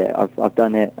again. That's it. I've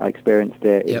done it. I experienced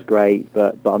it. It's great,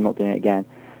 but I'm not doing it again.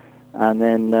 And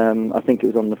then I think it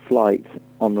was on the flight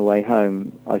on the way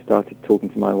home, I started talking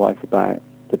to my wife about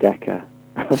the Decker.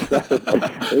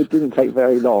 So it didn't take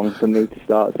very long for me to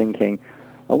start thinking,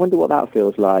 I wonder what that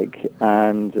feels like.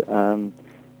 And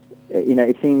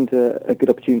it seemed a good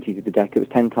opportunity to the Decker. It was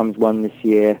 10 times 1 this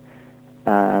year.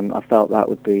 I felt that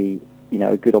would be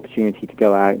a good opportunity to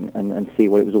go out and see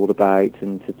what it was all about,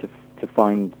 and to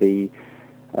find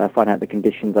out the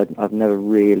conditions. I've never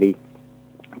really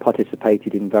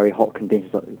participated in very hot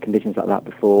conditions like that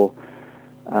before.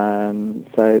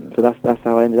 So that's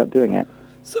how I ended up doing it.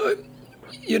 So,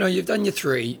 you've done your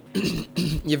 3.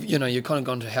 you've kind of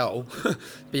gone to hell, but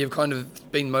you've kind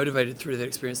of been motivated through that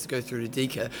experience to go through the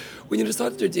Decker. When you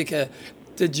decided to do Decker,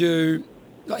 did you?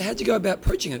 How'd you go about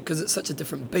approaching it? Because it's such a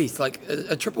different beast. Like,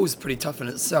 a triple is pretty tough in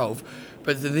itself,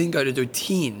 but to then go to do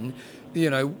 10,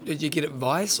 did you get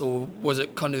advice, or was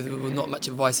it kind of not much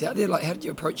advice out there? Like, how did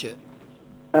you approach it?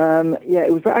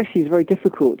 It was very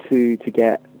difficult to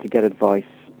get advice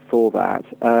for that.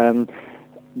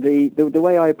 The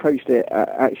way I approached it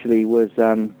actually was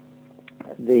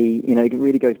it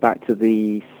really goes back to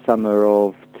the summer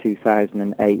of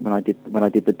 2008 when I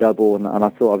did the double, and I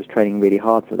thought I was training really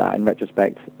hard for that. In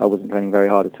retrospect, I wasn't training very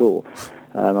hard at all.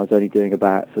 I was only doing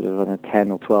about sort of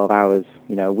 10 or 12 hours,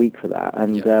 a week for that.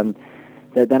 And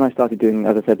then I started doing,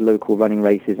 as I said, local running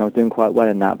races, and I was doing quite well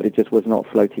in that, but it just was not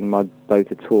floating my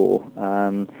boat at all.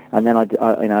 And then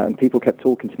and people kept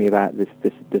talking to me about this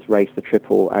race, the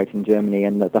triple out in Germany,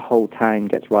 and that the whole town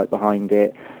gets right behind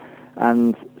it.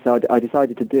 And so I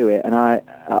decided to do it, and I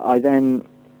then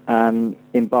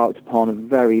embarked upon a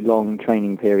very long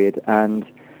training period. And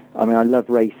I mean, I love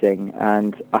racing,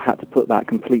 and I had to put that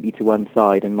completely to one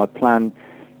side. And my plan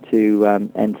to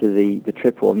enter the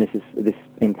triple, and this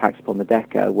impacts upon the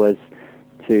Decker, was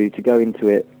to go into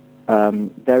it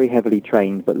very heavily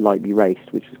trained but lightly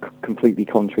raced, which was completely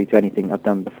contrary to anything I've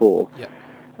done before. Yeah.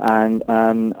 And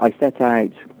I set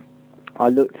out. I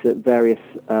looked at various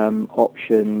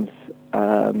options.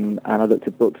 And I looked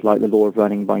at books like The Law of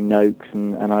Running by Noakes,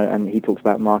 and he talks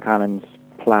about Mark Allen's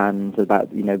plans about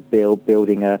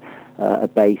building a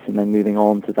base and then moving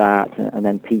on to that, and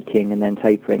then peaking and then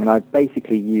tapering. And I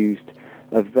basically used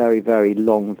a very, very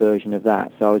long version of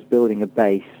that. So I was building a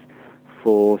base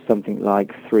for something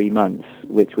like 3 months,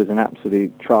 which was an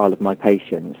absolute trial of my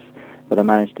patience, but I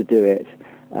managed to do it.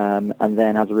 And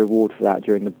then, as a reward for that,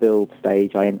 during the build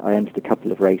stage, I entered a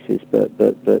couple of races, but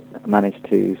managed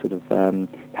to sort of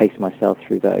pace myself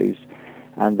through those.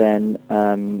 And then,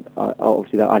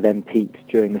 I then peaked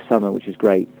during the summer, which is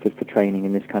great for training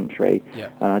in this country. Yeah.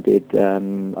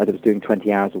 And I was doing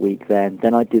 20 hours a week then.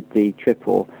 Then I did the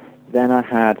triple. Then I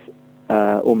had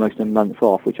almost a month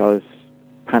off, which I was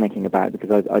panicking about,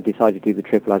 because I decided to do the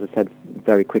triple, as I said,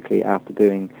 very quickly after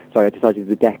I decided to do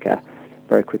the Deca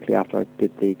very quickly after I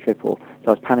did the triple. So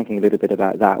I was panicking a little bit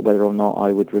about that, whether or not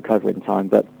I would recover in time.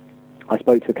 But I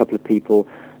spoke to a couple of people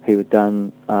who had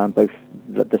done both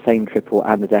the same triple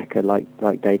and the Deca,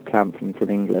 like Dave Clamp from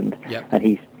England. Yep. And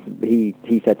he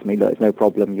said to me, look, it's no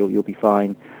problem, you'll be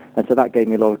fine. And so that gave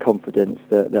me a lot of confidence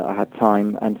that I had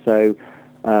time. And so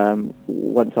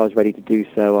once I was ready to do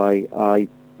so, I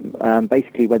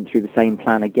basically went through the same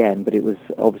plan again, but it was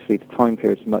obviously the time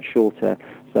period was much shorter.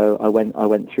 So I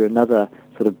went through another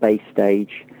sort of base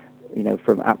stage,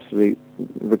 from absolute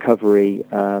recovery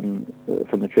from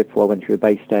the triple. I went through a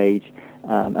base stage,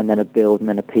 and then a build, and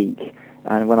then a peak.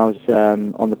 And when I was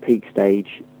on the peak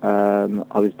stage,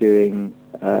 I was doing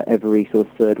every sort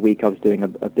of third week. I was doing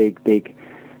a big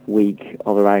week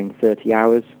of around 30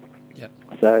 hours. Yep.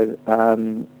 So,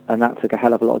 and that took a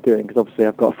hell of a lot of doing, because obviously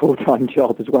I've got a full-time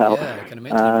job as well. Yeah, I can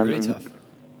imagine. Really tough.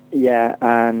 Yeah,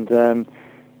 and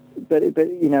but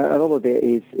a lot of it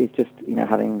is just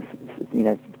having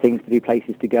things to do,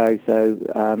 places to go. So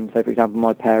for example,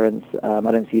 my parents, I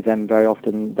don't see them very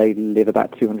often. They live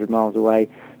about 200 miles away,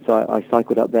 so I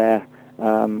cycled up there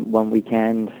one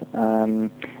weekend, and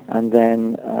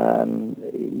then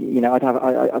I'd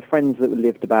have friends that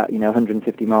lived about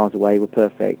 150 miles away. Were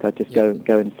perfect. I'd just go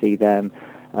and see them.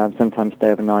 Sometimes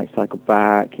stay overnight, cycle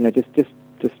back. Just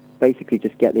basically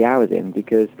just get the hours in,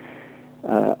 because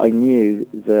I knew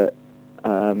that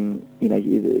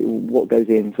what goes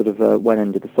in sort of one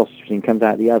end of the sausage machine comes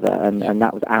out the other, and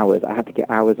that was hours. I had to get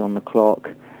hours on the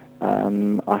clock.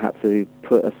 I had to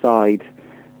put aside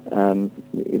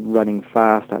running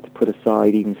fast. I had to put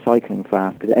aside even cycling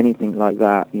fast, because anything like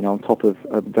that, on top of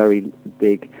a very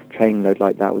big training load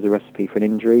like that, was a recipe for an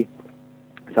injury.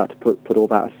 So I had to put all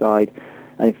that aside.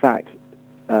 And in fact,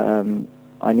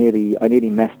 I nearly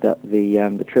messed up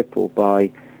the triple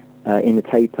by in the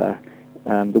taper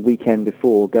the weekend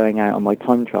before, going out on my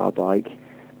time trial bike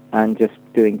and just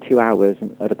doing 2 hours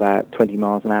at about 20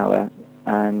 miles an hour,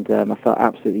 and I felt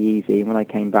absolutely easy. And when I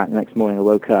came back the next morning, I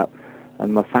woke up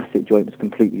and my facet joint was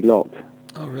completely locked.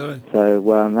 Oh, really? So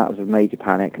that was a major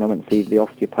panic, and I went to see the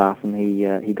osteopath, and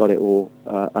he got it all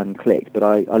unclicked. But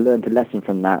I learned a lesson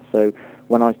from that. So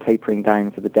when I was tapering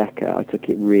down for the Deca, I took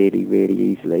it really, really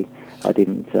easily. I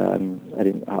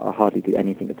hardly did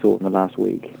anything at all in the last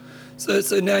week.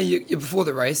 So now you're before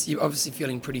the race. You're obviously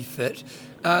feeling pretty fit.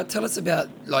 Tell us about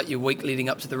like your week leading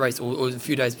up to the race, or a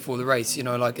few days before the race.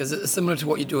 Is it similar to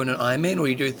what you do in an Ironman, or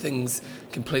you do things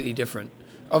completely different?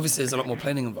 Obviously, there's a lot more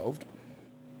planning involved.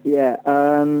 Yeah,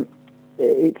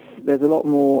 there's a lot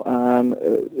more.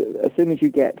 As soon as you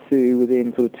get to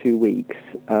within sort of 2 weeks,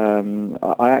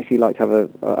 I actually like to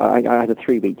have I had a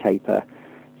 3-week taper.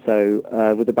 So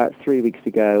with about 3 weeks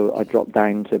to go, I dropped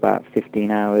down to about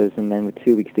 15 hours, and then with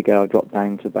 2 weeks to go, I dropped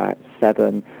down to about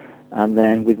 7, and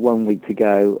then with 1 week to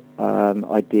go,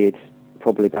 I did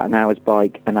probably about an hour's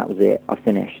bike, and that was it. I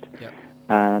finished. Yep.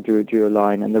 Drew a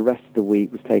line, and the rest of the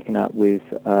week was taken up with.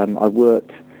 I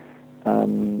worked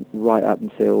right up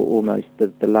until almost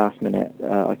the last minute.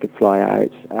 I could fly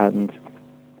out, and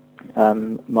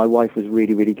my wife was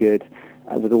really, really good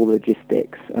with all the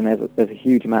logistics, and there's a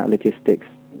huge amount of logistics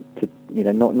to,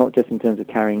 not just in terms of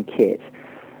carrying kit,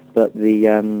 but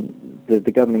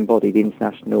the governing body, the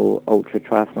International Ultra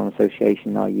Triathlon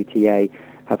Association, IUTA,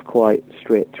 have quite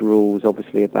strict rules,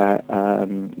 obviously, about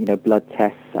blood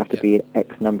tests have to be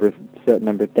certain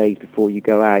number of days before you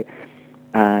go out,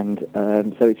 and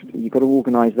so you've got to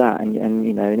organise that,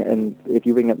 and if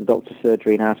you ring up the doctor's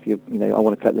surgery and ask you, I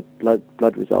want to collect the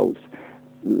blood results,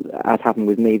 as happened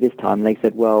with me this time, they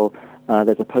said, well,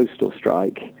 there's a postal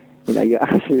strike. You're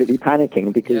absolutely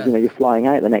panicking because you're flying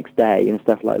out the next day and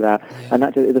stuff like that. Yeah. And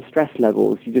that's the stress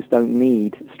levels. You just don't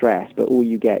need stress, but all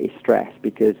you get is stress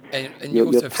because and you're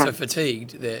also so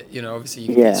fatigued that obviously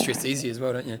you can get stressed easy as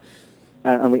well, don't you?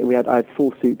 And I had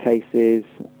 4 suitcases.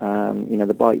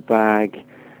 The bike bag.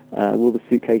 Will the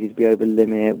suitcases be over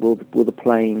limit? Will the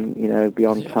plane be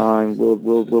on time?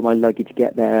 Will my luggage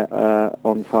get there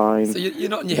on time? So you're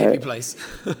not in your happy place.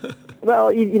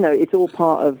 Well, it's all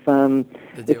part of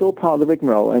the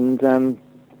rigmarole, and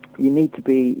you need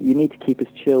to keep as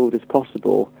chilled as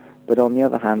possible. But on the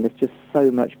other hand, there's just so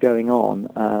much going on,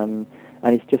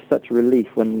 and it's just such a relief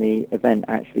when the event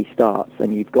actually starts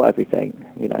and you've got everything.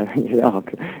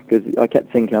 Because I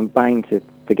kept thinking I'm bound to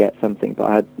forget something, but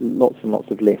I had lots and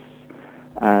lots of lists,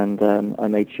 and I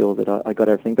made sure that I got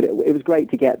everything. But it was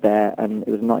great to get there, and it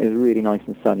was really nice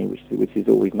and sunny, which is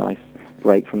always nice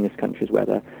break from this country's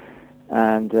weather.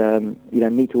 And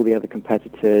meet all the other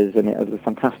competitors, and it was a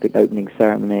fantastic opening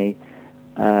ceremony.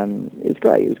 It was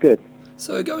great. It was good.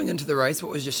 So going into the race,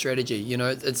 what was your strategy? You know,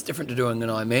 it's different to doing an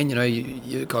Ironman. You know,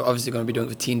 you're obviously going to be doing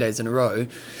it for 10 days in a row.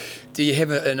 Do you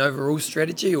have an overall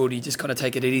strategy, or do you just kind of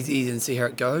take it easy and see how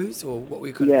it goes, or what were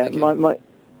you kind of thinking?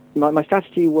 My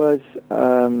strategy was,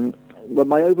 well,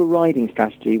 my overriding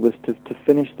strategy was to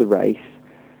finish the race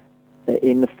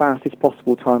in the fastest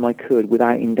possible time I could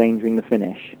without endangering the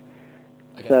finish.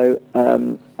 Okay. So,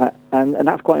 and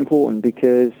that's quite important,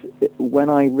 because when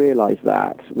I realised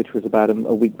that, which was about a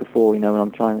week before, you know, when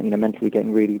I'm trying, you know, mentally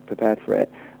getting really prepared for it,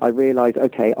 I realised,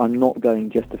 okay, I'm not going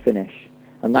just to finish.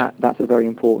 And that's a very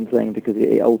important thing, because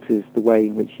it alters the way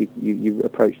in which you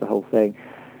approach the whole thing.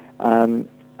 And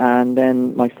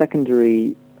then my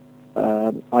secondary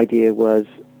idea was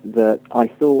that I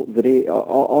thought that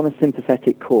on a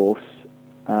sympathetic course,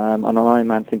 on an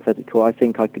Ironman sympathetic course, I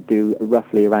think I could do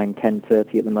roughly around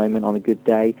 10:30 at the moment on a good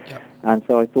day. Yep. And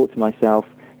so I thought to myself,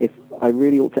 if I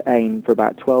really ought to aim for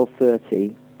about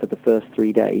 12:30 for the first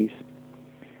 3 days,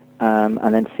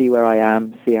 and then see where I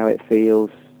am, see how it feels,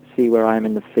 see where I am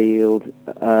in the field,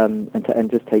 and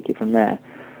just take it from there.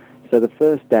 So the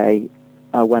first day,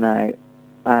 I went out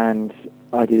and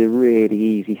I did a really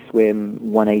easy swim,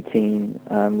 1:18,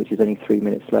 which is only 3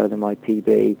 minutes slower than my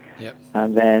PB. Yep.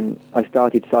 And then I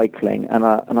started cycling, and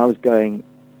I was going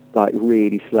like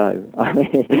really slow. I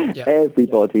mean,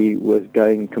 everybody was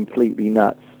going completely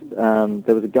nuts.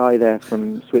 There was a guy there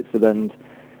from Switzerland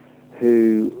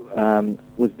who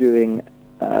was doing.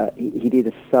 He did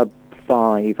a sub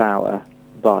 5 hour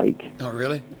bike. Oh,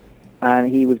 really?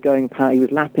 And he was he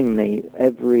was lapping me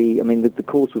the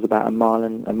course was about a mile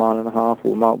and a half,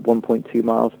 or 1.2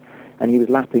 miles, and he was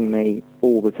lapping me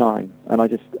all the time. And I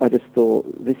just thought,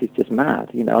 this is just mad.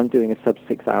 You know, I'm doing a sub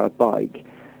 6 hour bike,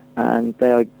 and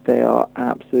they are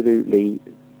absolutely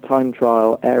time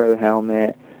trial, aero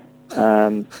helmet,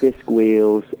 disc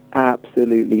wheels,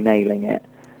 absolutely nailing it.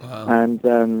 Wow. And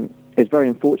it's very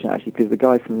unfortunate, actually, because the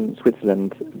guy from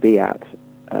Switzerland, Beat,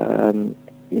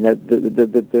 you know,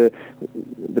 the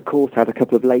course had a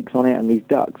couple of lakes on it, and these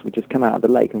ducks would just come out of the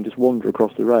lake and just wander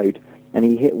across the road. And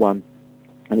he hit one,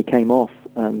 and he came off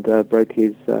and broke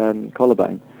his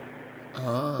collarbone.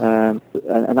 And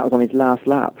that was on his last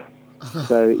lap.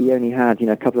 So he only had, you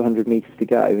know, a couple of 100 meters to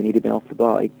go, and he'd have been off the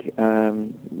bike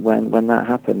when that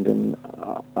happened. And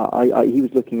he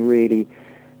was looking really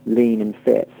lean and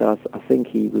fit, so I think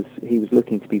he was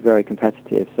looking to be very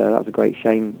competitive. So that was a great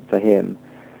shame for him.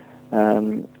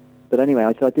 But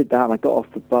anyway, so I did that, and I got off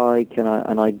the bike,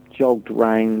 and I jogged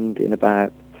round in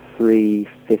about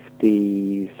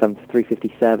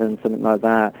 3:57, something like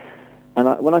that. And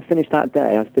when I finished that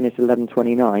day, I finished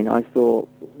 11:29. I thought,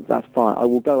 that's fine. I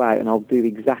will go out and I'll do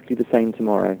exactly the same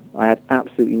tomorrow. I had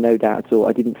absolutely no doubt at all.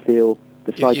 I didn't feel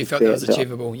the slightest. You felt that was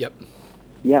achievable. Yep.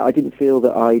 Yeah, I didn't feel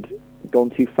that I'd gone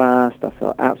too fast. I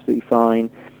felt absolutely fine.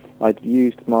 I'd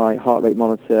used my heart rate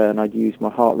monitor, and I'd used my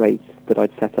heart rate that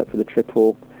I'd set up for the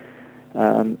triple,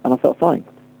 and I felt fine.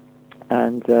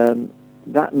 And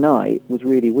that night was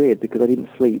really weird, because I didn't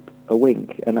sleep a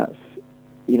wink, and that's,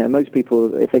 you know, most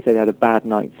people, if they say they had a bad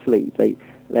night's sleep, they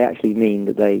actually mean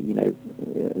that they, you know,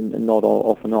 nod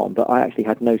off and on. But I actually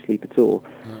had no sleep at all. Oh,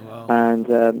 wow. And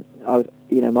I was,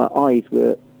 you know, my eyes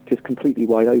were just completely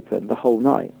wide open the whole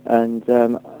night, and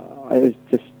it was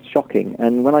just shocking.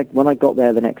 And when I got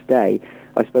there the next day,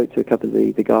 I spoke to a couple of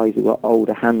the guys who were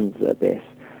older hands at this,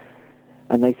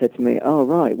 and they said to me, "Oh,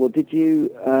 right. Well, did you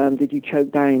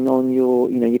choke down on your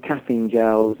caffeine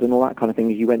gels and all that kind of thing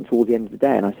as you went towards the end of the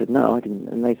day?" And I said, "No, I didn't."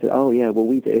 And they said, "Oh, yeah, well,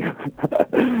 we do,"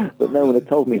 but no one had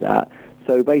told me that.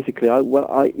 So basically, I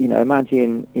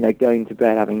imagine, you know, going to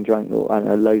bed having drunk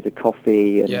loads of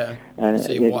coffee, and you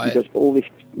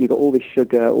got all this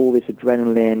sugar, all this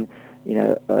adrenaline, you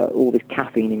know, all this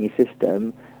caffeine in your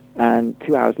system, and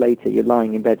 2 hours later you're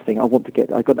lying in bed saying, I need to get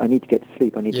to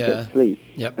sleep. I need to get to sleep.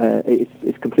 Yep.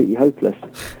 It's completely hopeless.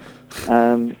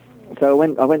 So I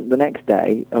went the next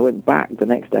day. I went back the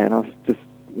next day, and I was just,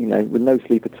 you know, with no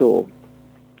sleep at all.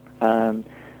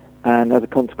 And as a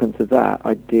consequence of that,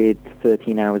 I did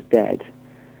 13 hours dead.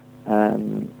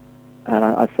 And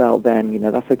I felt then, you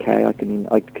know, that's okay. I can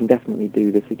definitely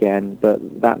do this again. But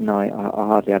that night, I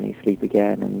hardly had any sleep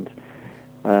again, and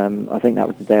I think that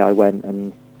was the day I went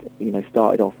and, you know,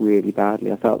 started off really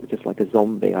badly. I felt just like a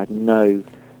zombie. I had no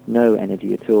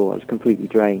energy at all. I was completely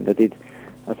drained. I think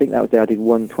that was the day I did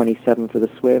 1:27 for the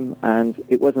swim, and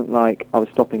it wasn't like I was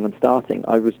stopping and starting.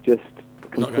 I was just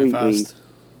completely. Not going fast.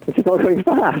 It's not going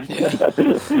fast. Yeah.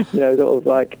 You know, it was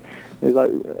like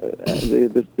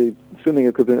the swimming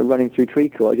equivalent of running through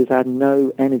treacle. I just had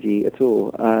no energy at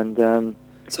all, and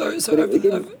so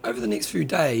over the next few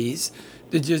days,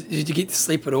 did you get to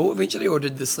sleep at all eventually, or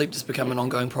did the sleep just become an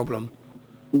ongoing problem?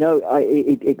 No,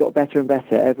 it got better and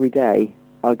better every day.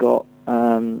 I got,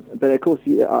 but of course,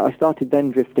 I started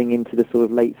then drifting into the sort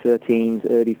of late 13s,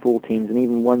 early 14s, and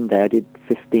even one day I did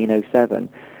 15:07.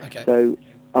 Okay. So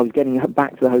I was getting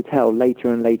back to the hotel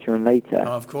later and later and later.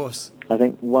 Oh, of course. I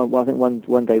think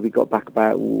one day we got back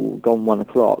about gone 1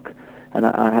 o'clock, and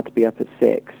I had to be up at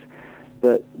 6.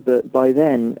 But by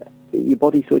then your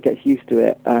body sort of gets used to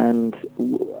it, and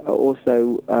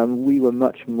also we were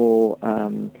much more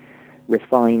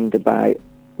refined about.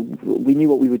 We knew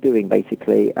what we were doing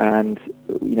basically, and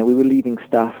we were leaving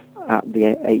stuff at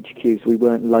the HQ, so we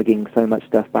weren't lugging so much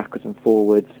stuff backwards and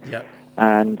forwards. Yep.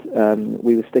 And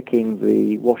we were sticking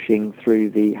the washing through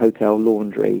the hotel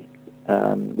laundry,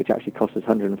 which actually cost us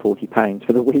 £140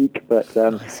 for the week. But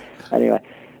Nice. anyway,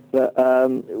 but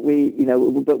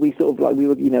we sort of like we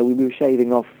were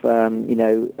shaving off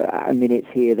minutes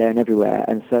here, there, and everywhere,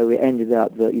 and so it ended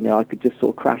up that I could just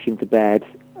sort of crash into bed,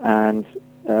 and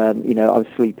I was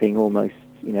sleeping almost.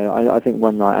 I think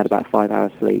one night I had about 5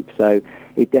 hours sleep, so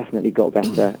it definitely got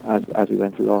better as we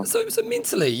went along. So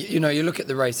mentally, you look at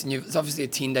the race, and it's obviously a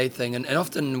 10-day thing, and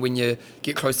often when you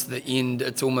get close to the end,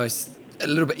 it's almost a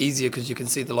little bit easier because you can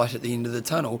see the light at the end of the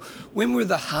tunnel. When were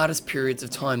the hardest periods of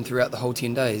time throughout the whole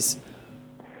 10 days?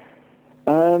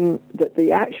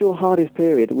 The actual hardest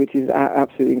period, which is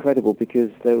absolutely incredible,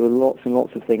 because there were lots and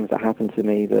lots of things that happened to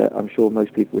me that I'm sure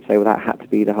most people would say, well, that had to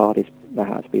be the hardest, that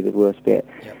had to be the worst bit.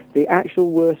 Yep. The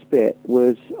actual worst bit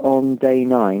was on day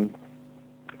 9,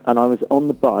 and I was on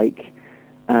the bike,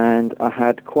 and I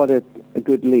had quite a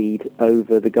good lead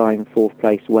over the guy in 4th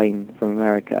place, Wayne from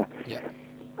America. Yeah.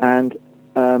 And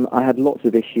I had lots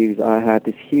of issues. I had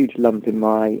this huge lump in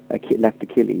my left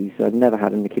Achilles. I'd never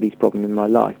had an Achilles problem in my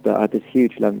life, but I had this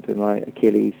huge lump in my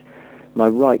Achilles. My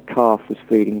right calf was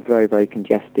feeling very, very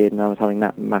congested, and I was having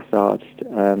that massaged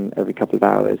every couple of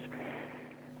hours.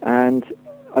 And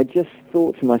I just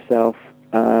thought to myself,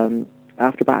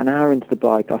 after about an hour into the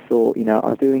bike, I thought,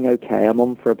 I'm doing okay. I'm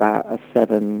on for about a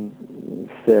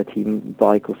 7:30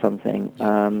 bike or something,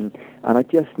 and I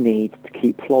just need to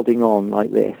keep plodding on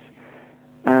like this.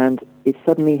 And it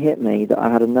suddenly hit me that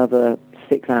I had another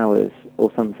 6 hours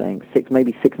or something,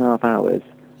 maybe 6.5 hours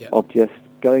of just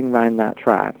going around that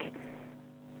track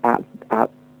at a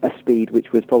speed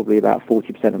which was probably about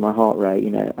 40% of my heart rate,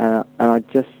 and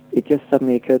it just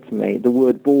suddenly occurred to me, the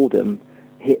word boredom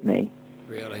hit me.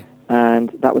 Really? And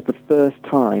that was the first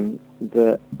time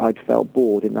that I'd felt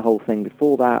bored in the whole thing.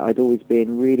 Before that, I'd always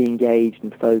been really engaged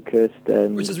and focused.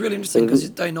 Which is really interesting, because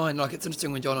day 9, it's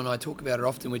interesting when John and I talk about it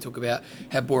often, we talk about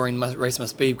how boring race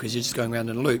must be because you're just going around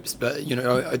in loops. But,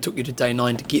 I took you to day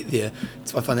 9 to get there,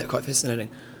 so I find that quite fascinating.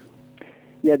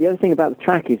 Yeah, the other thing about the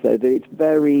track is, though, that it's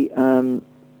very...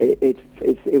 it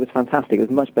was fantastic. It was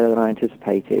much better than I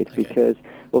anticipated, because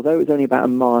although it was only about a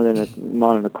mile and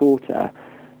a quarter,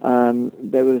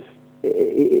 there was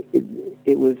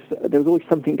always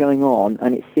something going on,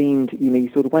 and it seemed, you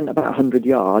sort of went about 100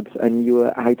 yards and you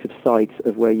were out of sight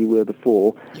of where you were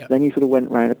before. Yep. Then you sort of went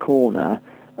round a corner,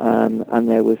 and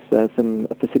there was some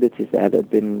facilities there that had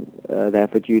been there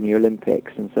for Junior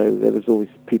Olympics, and so there was always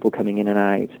people coming in and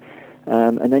out.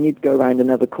 And then you'd go around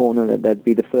another corner, and there'd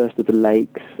be the first of the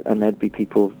lakes, and there'd be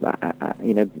people,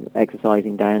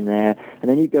 exercising down there. And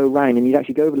then you'd go around, and you'd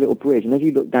actually go over a little bridge, and as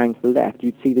you look down to the left,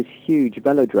 you'd see this huge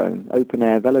velodrome,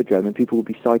 open-air velodrome, and people would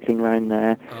be cycling around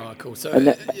there. Oh, cool. So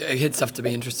it had stuff to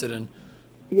be interested in.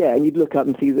 Yeah, and you'd look up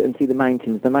and see the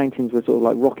mountains. The mountains were sort of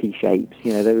like rocky shapes.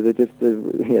 They were just they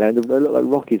looked like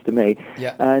Rockies to me.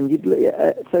 Yeah. And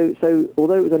so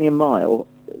although it was only a mile,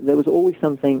 there was always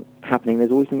something happening.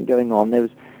 There's always something going on. There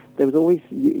was always,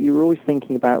 you were always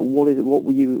thinking about what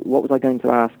was I going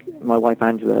to ask my wife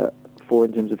Angela for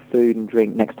in terms of food and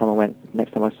drink next time I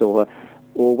saw her,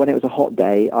 or when it was a hot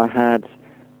day, I had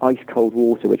ice cold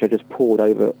water which I just poured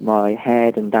over my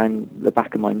head and down the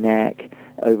back of my neck,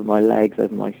 over my legs,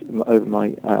 over my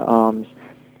arms.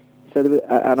 So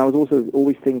and I was also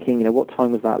always thinking, what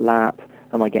time was that lap?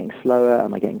 Am I getting slower?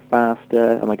 Am I getting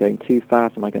faster? Am I going too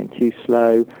fast? Am I going too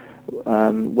slow?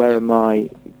 Where are my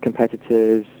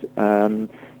competitors?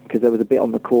 Because there was a bit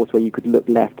on the course where you could look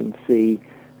left and see,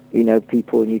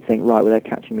 people, and you'd think, right, well, they're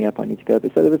catching me up. I need to go.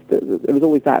 But so there was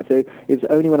always that. So it was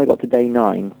only when I got to day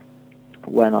 9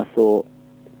 when I thought,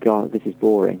 God, this is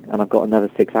boring, and I've got another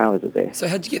 6 hours of this. So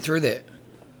how'd you get through that?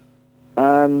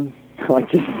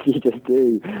 You just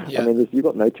do. Yeah. I mean, you've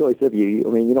got no choice, have you? I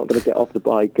mean, you're not going to get off the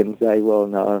bike and say, well,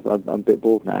 no, I'm a bit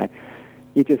bored now.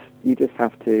 You just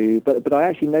have to. But I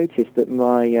actually noticed that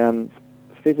my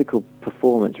physical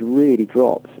performance really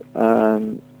dropped.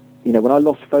 When I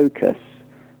lost focus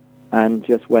and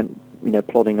just went,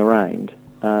 plodding around,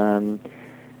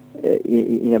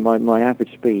 my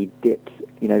average speed dipped.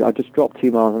 I just dropped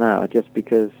 2 miles an hour just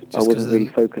because I wasn't really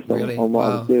focused on what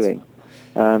I was doing.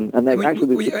 And then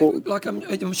actually,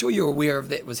 I'm sure you're aware of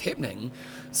that was happening.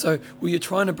 So were you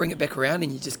trying to bring it back around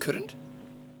and you just couldn't?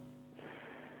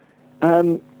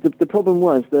 The problem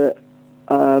was that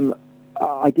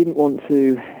I didn't want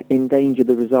to endanger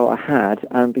the result I had,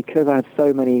 and because I had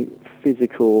so many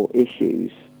physical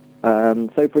issues.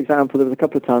 So, for example, there was a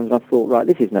couple of times I thought, right,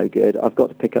 this is no good. I've got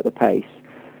to pick up the pace.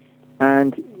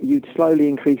 And you'd slowly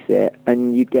increase it,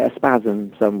 and you'd get a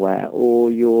spasm somewhere,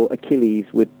 or your Achilles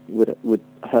would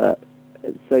hurt.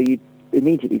 So you'd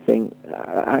immediately think,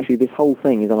 actually, this whole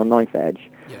thing is on a knife edge.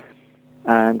 Yeah.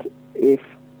 And if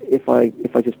I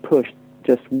just pushed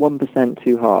just 1%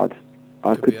 too hard,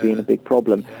 I could be in a big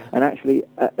problem. Yeah. And actually,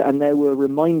 and there were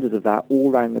reminders of that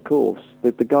all around the course.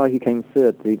 The guy who came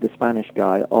third, the Spanish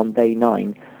guy, on day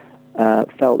 9,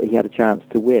 felt that he had a chance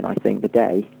to win, I think, the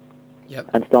day. Yep.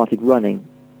 And started running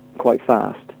quite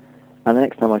fast. And the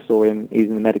next time I saw him, he was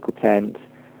in the medical tent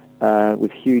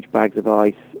with huge bags of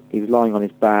ice. He was lying on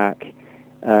his back.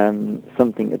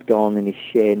 Something had gone in his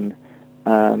shin.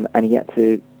 And he had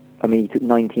to, he took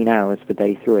 19 hours for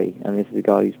day 3. And this is a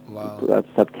guy who's a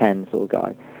sub-10 sort of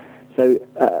guy. So,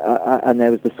 and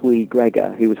there was the Swede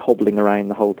Gregor, who was hobbling around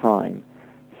the whole time.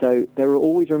 So there are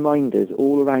always reminders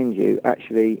all around you,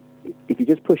 actually. If you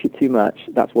just push it too much,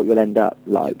 that's what you'll end up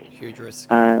like. Yep, huge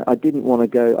risk. I didn't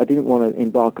want to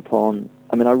embark upon,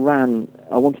 I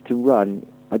wanted to run.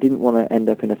 I didn't want to end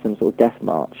up in some sort of death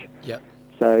march. Yeah.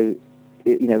 So,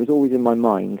 it was always in my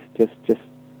mind, just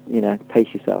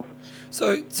pace yourself.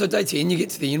 So day 10, you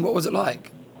get to the end, what was it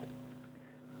like?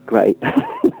 Great.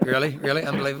 Really?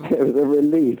 Unbelievable? It was a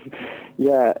relief.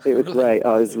 Yeah, it was great.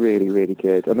 I was really, really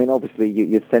good. Obviously,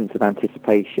 your sense of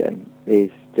anticipation is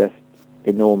just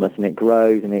enormous, and it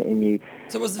grows, and you.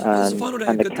 So was the final day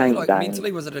a good day? Like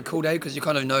mentally, was it a cool day because you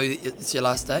kind of know that it's your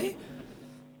last day?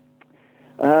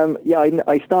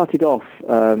 I started off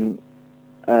a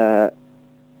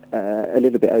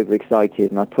little bit overexcited,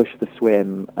 and I pushed the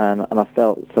swim, and I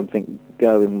felt something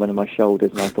go in one of my shoulders,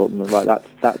 and I thought, right,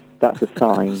 that's a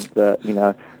sign that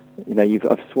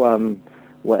I've swum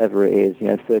whatever it is,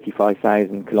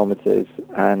 35,000 kilometres,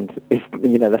 and it's,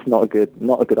 that's not a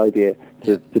good idea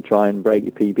to try and break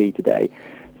your PB today.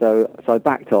 So I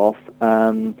backed off,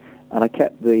 and I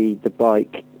kept the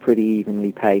bike pretty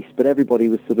evenly paced, but everybody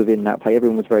was sort of in that pace.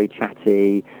 Everyone was very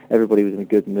chatty. Everybody was in a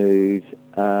good mood,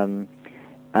 and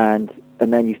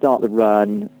then you start the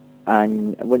run,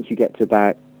 and once you get to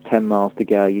about 10 miles to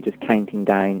go, you're just counting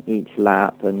down each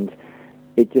lap, and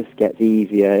it just gets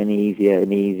easier and easier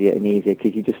and easier and easier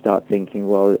because you just start thinking,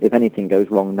 well, if anything goes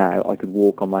wrong now, I could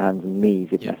walk on my hands and knees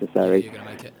if necessary. Yeah, you're going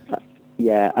to make it.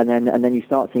 And then you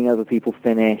start seeing other people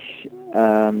finish,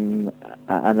 and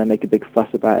then make a big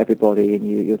fuss about everybody, and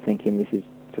you're thinking, this is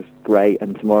just great,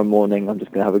 and tomorrow morning I'm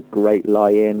just going to have a great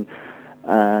lie-in,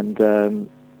 and then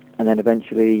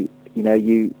eventually,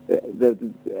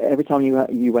 every time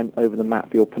you went over the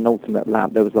map, your penultimate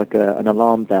lap, there was like an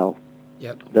alarm bell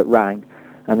that rang.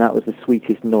 And that was the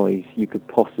sweetest noise you could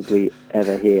possibly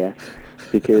ever hear,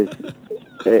 because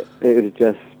it was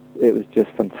just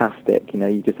fantastic.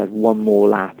 You just had one more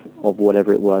lap of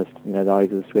whatever it was, either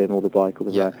the swim or the bike or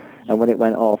the run. And when it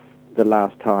went off the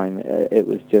last time, it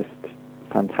was just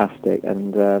fantastic.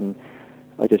 And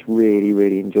I just really,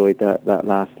 really enjoyed that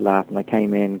last lap. And I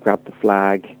came in, grabbed the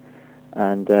flag,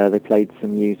 and they played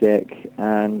some music,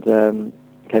 and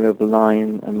came over the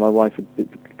line, and my wife had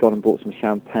gone and bought some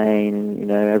champagne, and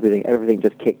everything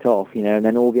just kicked off, and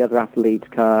then all the other athletes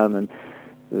come, and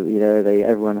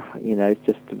everyone, it's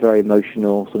just a very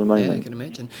emotional sort of moment. Yeah, I can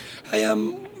imagine. Hey,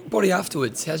 body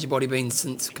afterwards, how's your body been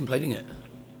since completing it?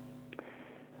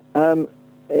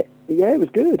 It was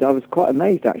good. I was quite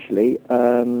amazed, actually.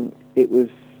 It was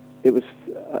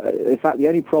in fact, the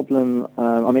only problem,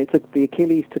 the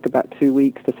Achilles took about 2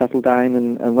 weeks to settle down,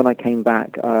 and when I came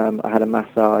back, I had a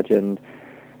massage, and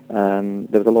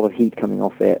there was a lot of heat coming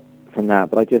off it from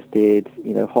that, but I just did,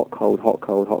 hot, cold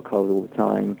all the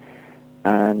time,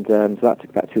 and so that took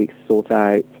about 2 weeks to sort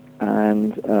out,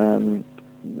 and the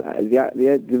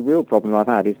real problem I've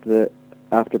had is that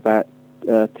after about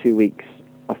 2 weeks,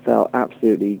 I felt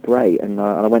absolutely great, and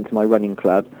I went to my running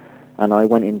club, and I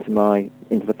went into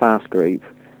the fast group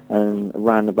and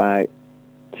ran about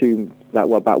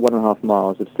 1.5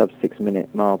 miles of sub 6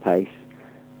 minute mile pace,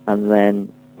 and then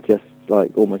just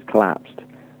like almost collapsed.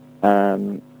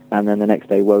 And then the next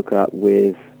day woke up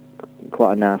with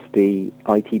quite a nasty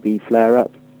ITB flare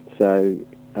up. So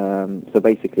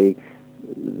basically,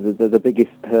 the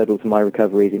biggest hurdle to my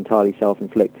recovery is entirely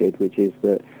self-inflicted, which is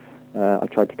that I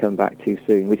tried to come back too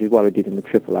soon, which is what I did in the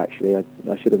triple. Actually, I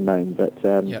should have known. But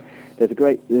there's a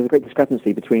great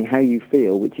discrepancy between how you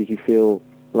feel, which is you feel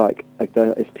like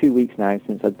it's 2 weeks now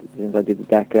since I did the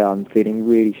Decca. I'm feeling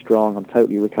really strong. I'm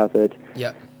totally recovered.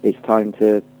 Yeah. It's time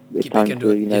to get stuck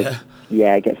into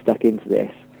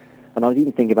this. And I was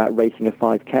even thinking about racing a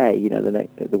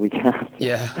 5K, the week after.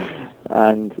 Yeah.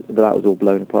 And that was all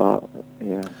blown apart.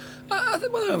 Yeah. I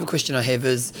think one other question I have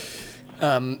is,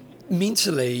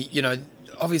 mentally,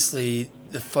 obviously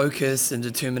the focus and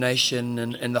determination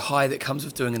and the high that comes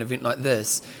with doing an event like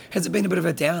this, has it been a bit of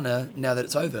a downer now that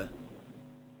it's over?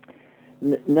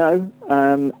 No,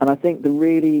 and I think the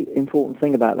really important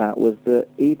thing about that was that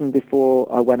even before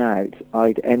I went out,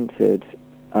 I'd entered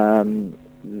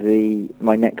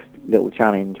my next little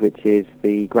challenge, which is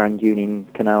the Grand Union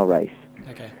Canal Race.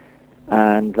 Okay.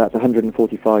 And that's a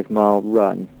 145-mile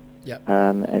run. Yeah.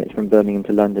 And it's from Birmingham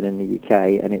to London in the UK,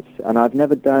 and I've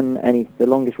never done any. The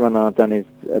longest run I've done is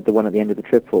the one at the end of the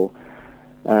triple,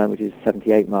 which is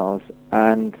 78 miles.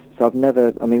 And so I've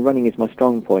never. I mean, running is my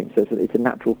strong point, so it's a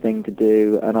natural thing to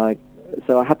do, and I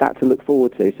had that to look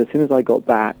forward to. So as soon as I got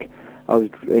back, I was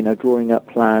drawing up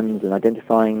plans and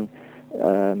identifying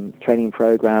training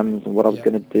programs and what I was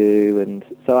going to do, and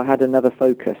so I had another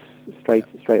focus straight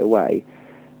away.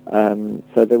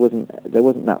 So there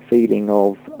wasn't that feeling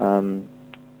of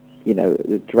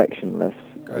directionless.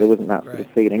 Great, there wasn't that sort of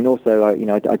feeling. And also,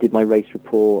 I did my race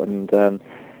report, and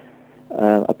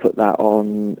I put that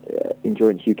on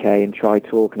Endurance UK and Tri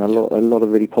Talk, and a lot of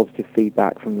really positive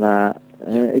feedback from that.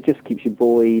 It just keeps you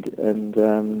buoyed, and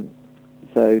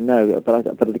so no.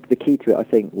 But the key to it, I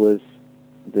think, was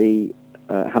the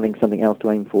having something else to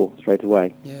aim for straight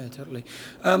away. Yeah, totally.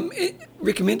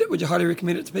 Recommend it? Would you highly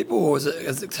recommend it to people, or is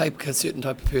it take a certain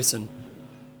type of person?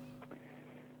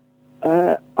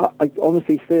 I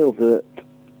honestly feel that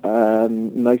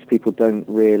most people don't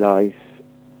realise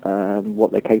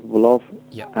what they're capable of,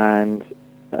 and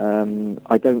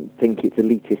I don't think it's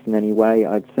elitist in any way.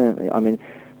 I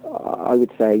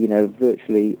would say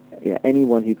virtually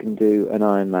anyone who can do an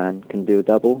Ironman can do a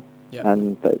double,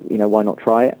 but why not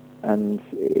try it? And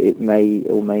it may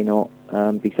or may not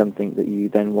be something that you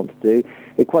then want to do.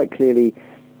 It quite clearly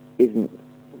isn't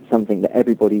something that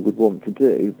everybody would want to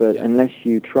do, but unless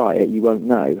you try it, you won't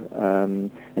know.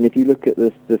 And if you look at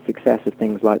the success of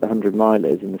things like the 100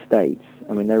 milers in the States,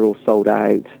 I mean, they're all sold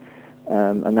out,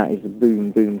 and that is a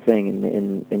boom thing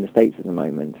in the States at the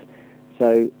moment.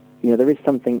 So, there is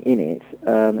something in it,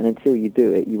 and until you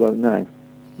do it, you won't know.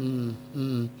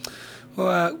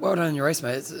 Well, well done on your race,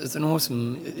 mate. It's an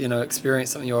awesome,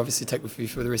 experience, something you obviously take with you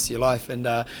for the rest of your life. And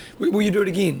will you do it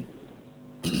again?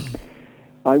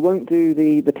 I won't do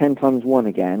the 10 times 1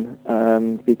 again,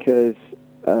 because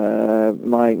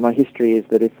my history is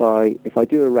that if I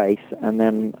do a race and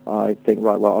then I think,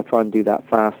 right, well, I'll try and do that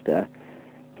faster,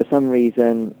 for some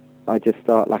reason I just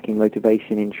start lacking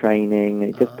motivation in training,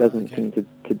 and it just doesn't seem to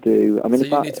do. I mean,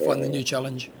 so you need to find the new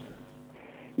challenge.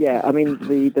 Yeah, I mean,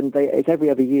 it's every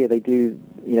other year they do.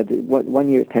 One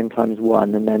year it's 10 times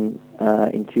 1, and then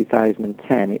in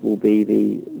 2010 it will be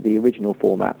the original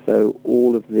format. So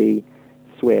all of the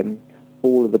swim,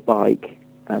 all of the bike,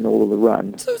 and all of the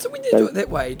run. So when they do it that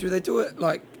way, do they do it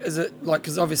is it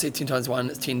because obviously 10 times 1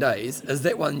 it's 10 days. Is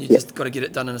that one you just got to get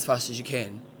it done in as fast as you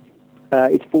can?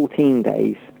 It's 14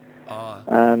 days.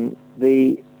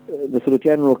 The sort of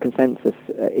general consensus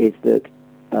is that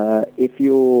if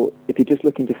you're just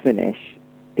looking to finish,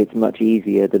 it's much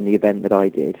easier than the event that I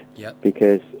did.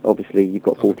 Because obviously you've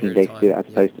got 14 days to do it as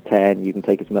opposed to 10. You can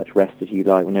take as much rest as you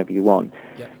like whenever you want.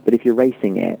 But if you're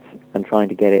racing it and trying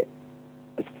to get it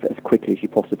as quickly as you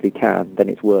possibly can, then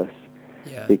it's worse.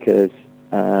 Because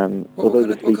what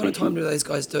kind of time do those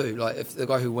guys do? Like, if the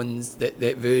guy who wins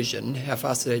that version, how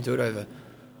fast do they do it over?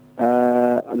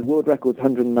 The world record's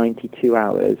 192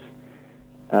 hours.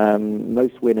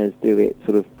 Most winners do it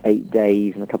sort of 8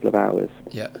 days and a couple of hours.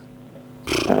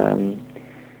 And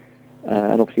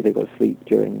obviously they've got to sleep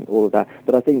during all of that.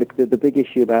 But I think the big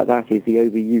issue about that is the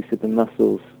overuse of the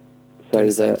muscles. So doing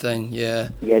the same thing,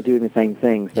 doing the same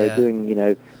thing. So doing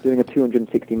a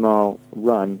 260-mile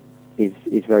run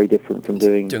is very different from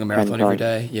doing a marathon every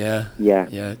day. Yeah,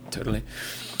 totally.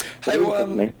 Hey,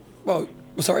 well,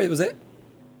 sorry, was that?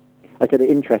 I said it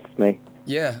interests me.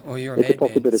 Yeah, well, you're a madman. It's a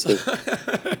possibility.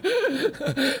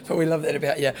 But we love that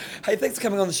about you. Hey, thanks for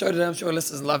coming on the show today. I'm sure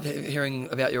listeners love hearing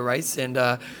about your race, and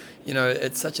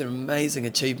it's such an amazing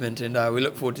achievement, and we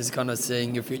look forward to kind of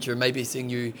seeing your future and maybe seeing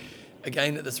you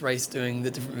again at this race doing the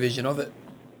different version of it.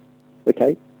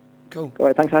 Okay, Cool. All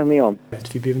right, thanks for having me on.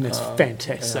 To be Bevan, that's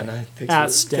fantastic. Yeah, I know.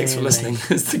 Outstanding. Thanks for listening.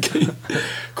 It's the key.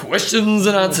 Questions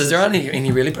and answers. There aren't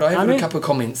any really, but I have Aren't a there? couple of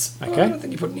comments. Okay. Oh, I don't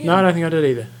think you put any. No, I don't think I did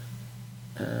either.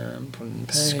 Put in the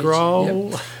page.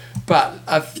 Scroll. Yep.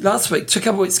 But last week, a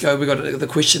couple of weeks ago, we got the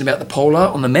question about the Polar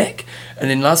on the Mac. And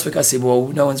then last week I said, well,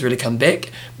 no one's really come back.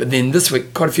 But then this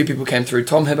week, quite a few people came through.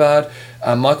 Tom Hibbard,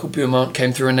 Michael Beaumont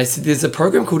came through and they said there's a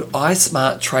program called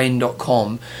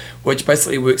iSmartTrain.com, which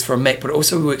basically works for a Mac, but it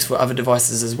also works for other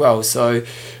devices as well. So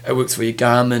it works for your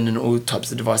Garmin and all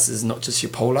types of devices, not just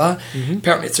your Polar.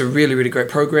 Apparently it's a really, really great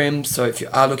program. So if you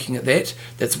are looking at that,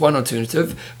 that's one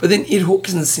alternative. But then Ed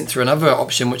Hawkins sent through another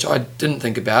option, which I didn't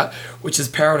think about, which is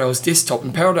Parallels Desktop.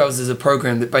 And Parallels is a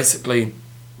program that basically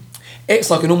acts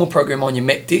like a normal program on your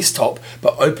Mac desktop,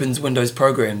 but opens Windows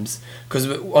programs. Because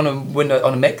on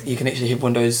a Mac, you can actually have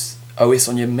Windows OS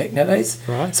on your Mac nowadays.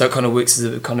 Right. So it kind of works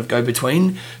as a kind of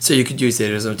go-between. So you could use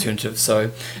that as an alternative.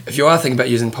 So if you are thinking about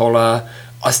using Polar,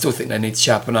 I still think they need to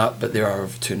sharpen up, but there are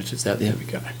alternatives out there. There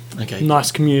we go. Okay.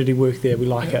 Nice community work there. We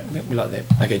like it. Yeah, we like that.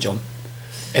 Okay, John.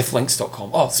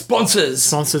 Athlinks.com. Oh, sponsors!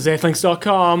 Sponsors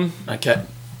athlinks.com. Okay.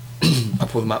 I'll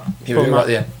pull them up. Here Pull we go, them right up.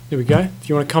 there. There we go. If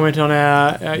you want to comment on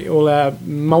all our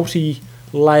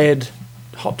multi-layered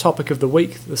hot topic of the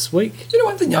week this week, You know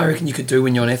one thing I reckon you could do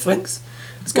when you're on Athlinks?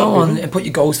 Is go What, on Bevan? and put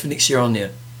your goals for next year on there.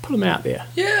 put them out there.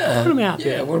 Yeah. Put 'em out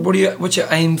Yeah. there. What's your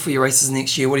aim for your races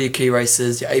next year? What are your key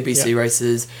races, your ABC Yeah.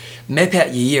 races? Map out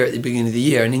your year at the beginning of the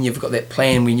year, and then you've got that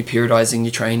plan when you're periodising your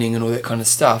training and all that kind of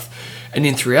stuff. And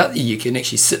then throughout the year, you can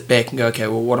actually sit back and go, okay,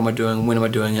 well, what am I doing? When am I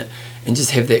doing it? And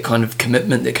just have that kind of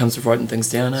commitment that comes with writing things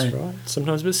down. That's Eh? right.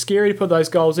 Sometimes a bit scary to put those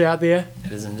goals out there.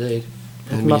 It is indeed.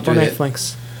 Put And them when you up do on that,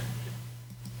 Athlinks.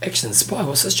 Action Spy.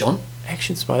 What's this, John?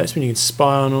 Action Spy. That's when you can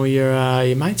spy on all your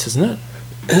mates, isn't it?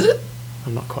 Is it?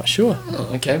 I'm not quite sure.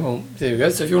 Oh, okay, well, there we go.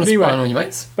 So if you want to Anyway. spy on all your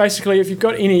mates, Basically, if you've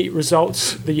got any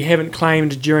results that you haven't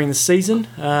claimed during the season,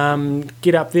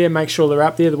 get up there, make sure they're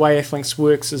up there. The way Athlinks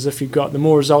works is if you've got the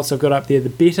more results I've got up there, the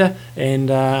better.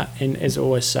 And as I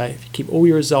always say, if you keep all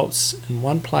your results in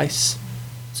one place,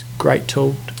 it's a great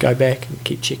tool to go back and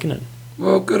keep checking in.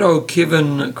 well, good old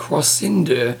Kevin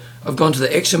Crossender, I've gone to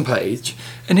the action page,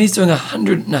 and he's doing a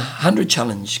 100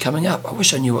 challenge coming up. I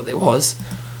wish I knew what that was.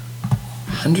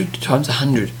 100 times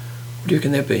 100. What do you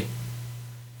reckon that'd be?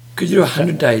 Could you do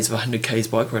 100 days of 100 Ks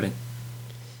bike riding?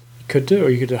 You could do, or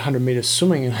you could do 100 metres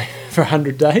swimming for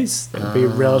 100 days. That would be a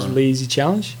relatively easy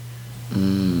challenge.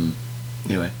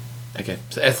 Anyway, okay,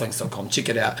 so athlinks.com, check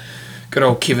it out. Good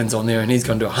old Kevin's on there, and he's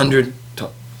going to do 100,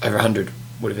 over 100,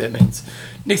 whatever that means.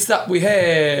 Next up, we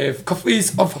have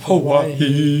Coffees of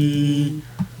Hawaii.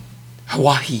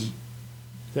 Hawaii.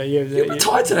 You're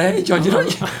tired today, John. You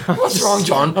don't, what's wrong,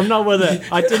 John? I'm not with it.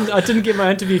 I didn't get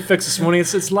my interview fixed this morning.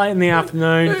 It's late in the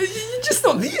afternoon. You're just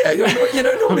not there. You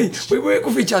know, normally we work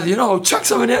with each other. You know, I'll chuck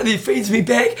someone out there, he feeds me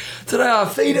back. Today I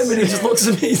feed him and he just looks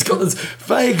at me. He's got this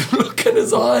vague look in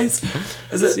his eyes.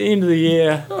 Is It's it? the end of the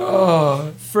year.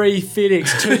 Oh, Free FedEx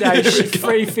 2-day Here we go.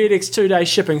 free FedEx 2-day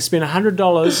shipping. Spend $100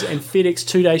 and FedEx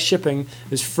 2-day shipping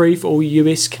is free for all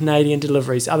US Canadian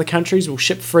deliveries. Other countries will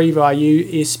ship free via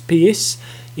USPS.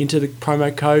 Enter the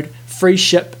promo code free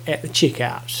ship at the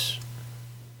checkout.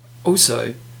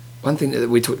 also, one thing that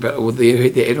we talked about with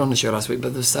the ad on the show last week,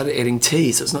 but they've started adding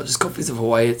tea, so it's not just Coffees of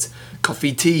Hawaii, it's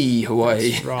Coffee Tea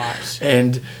Hawaii. Right.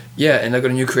 And yeah, and they've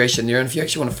got a new creation there. And if you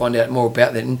actually want to find out more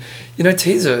about that, and you know,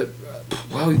 teas are,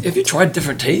 well, have you tried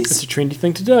different It's teas? a trendy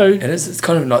thing to do. It is. It's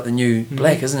kind of like the new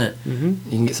black, isn't it? Mm-hmm.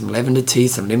 You can get some lavender tea,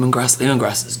 some lemongrass.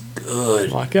 Lemongrass is good.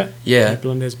 Like it? Yeah.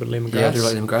 Belinda has a bit of lemongrass. Yeah, I do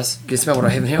like lemongrass. You smell what I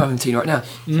have in here? I'm having tea right now.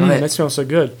 Smell that? That smells so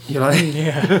good. You like that?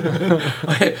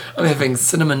 Yeah. I'm having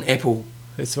cinnamon apple.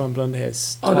 That's the one Belinda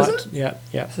has. Oh, does Tight. it? Yeah,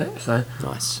 yeah. So,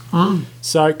 Nice.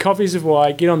 So, Coffees of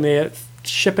Hawaii, get on there.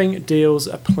 Shipping deals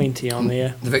are plenty on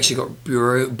there. they've actually got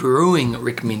brewing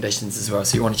recommendations as well,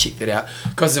 so you want to check that out.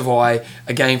 Coffees of Hawaii,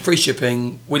 again, free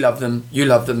shipping. We love them. You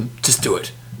love them. Just do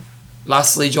it.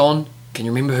 Lastly, John, can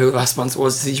you remember who the last sponsor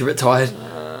was? Since you're a bit tired.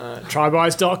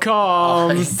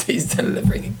 Trybuys.com. He's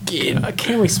delivering again.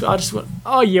 Can we? I just want.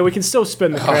 Oh yeah, we can still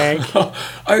spin the crank.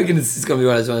 I reckon it's going to be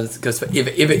one of those ones that goes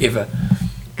forever, ever.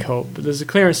 Cool. But there's a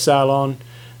clearance sale on.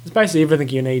 There's basically everything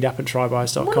you need up at I wonder what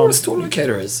trybuys.com. a store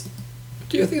locator is.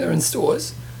 Do you think they're in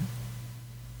stores?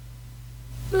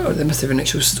 No, they must have an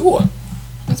actual store.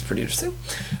 That's pretty interesting.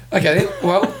 Okay then,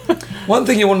 well, one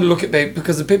thing you want to look at, babe,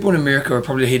 because the people in America are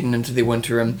probably heading into their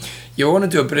winter and you want to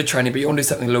do a bit of training, but you want to do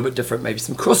something a little bit different, maybe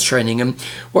some cross training. And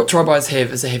what Trybuys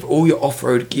have is they have all your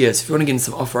off-road gear. So if you want to get into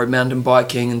some off-road mountain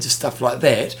biking and just stuff like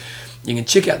that, you can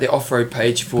check out their off-road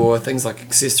page for things like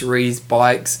accessories,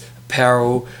 bikes,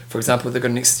 apparel. For example, they've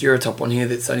got an exterior top on here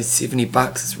that's only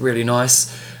 $70. It's really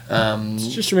nice.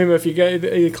 Just remember, if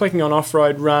you're clicking on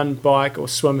off-road, run, bike or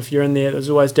swim, if you're in there's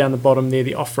always down the bottom there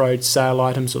the off-road sale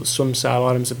items or the swim sale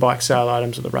items, the bike sale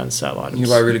items or the run sale items. You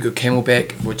buy a really good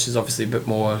Camelback, which is obviously a bit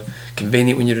more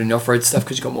convenient when you're doing off-road stuff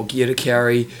because you've got more gear to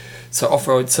carry. So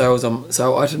off-road sales on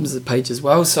sale items is a page as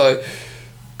well. So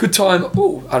good time.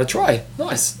 Oh, out of try.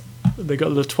 Nice. They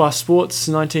got Le Trois Sports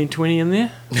 1920 in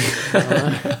there.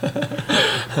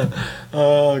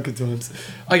 Oh, good times.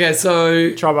 Okay,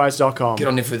 so Trybuyers.com. get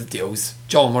on there for the deals.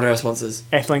 John, what are our sponsors?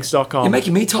 Athlinks.com. You're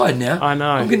making me tired now. I know.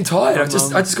 I'm getting tired. I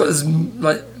just got this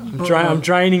like. I'm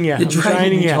draining you. You're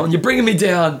draining me, John. You're bringing me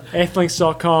down.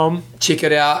 Athlinks.com. Check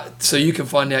it out so you can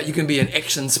find out. You can be an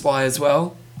action spy as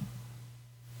well.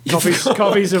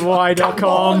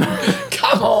 Coffeesofy.com.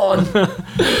 Come on.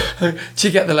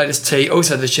 Check out the latest tea.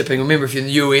 Also the shipping. Remember, if you're in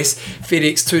the US,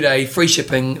 FedEx 2-day free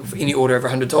shipping for any order over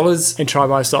 $100. And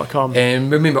Trybuyers.com.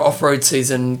 And remember, off-road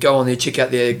season. Go on there, check out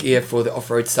their gear for the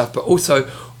off-road stuff. But also,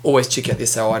 always check out their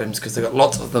sale items because they've got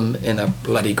lots of them and they're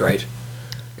bloody great.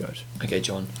 Good. Okay,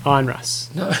 John. Iron Russ.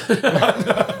 No.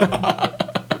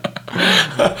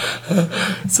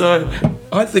 So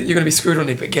I think you're going to be screwed on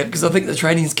Epic Cap because I think the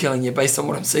training's killing you based on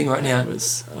what I'm seeing right now. I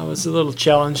was a little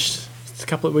challenged.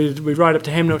 We ride up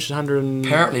to Hamner, which is 100 and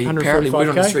Apparently, word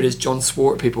on the street is John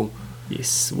swore at people.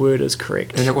 Yes, word is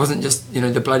correct. And it wasn't just,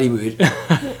 the bloody word.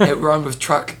 It rhymed with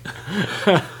truck.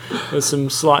 There's some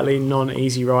slightly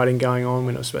non-easy riding going on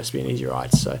when it was supposed to be an easy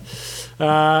ride. So,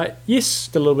 yes,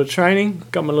 did a little bit of training.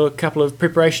 Got my little couple of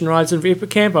preparation rides in for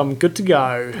Epic Camp. I'm good to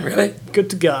go. Really? Good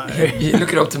to go. You're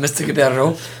looking optimistic about it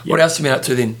all. What else have you been up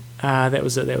to then? That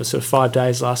was sort of 5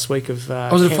 days last week of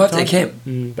was it a 5-day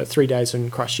camp? But 3 days in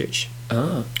Christchurch.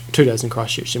 Oh. 2 days in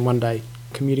Christchurch and 1 day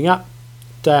commuting up,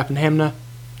 day up in Hamner,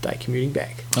 day commuting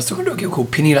back. I was talking to a girl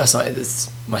called Penny last night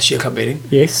at my share club meeting.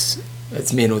 Yes.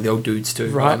 It's me and all the old dudes too.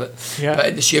 Right. But Yeah.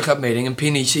 at the share club meeting, and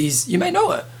Penny, you may know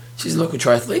her. She's a local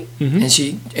triathlete, and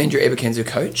Andrew Abercan's her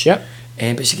coach. Yep.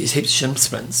 But she gets heaps of shin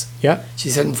splints. Yep.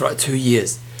 She's had them for like 2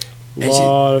 years. A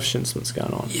lot of shin splints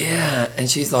going on. Yeah, and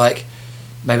she's like,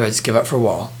 maybe I just give up for a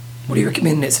while. What do you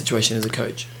recommend in that situation as a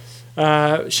coach?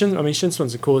 Shin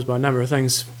splints are caused by a number of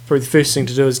things. Probably the first thing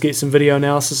to do is get some video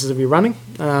analysis of your running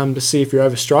to see if you're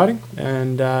overstriding,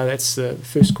 and that's the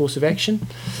first course of action.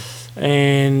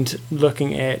 And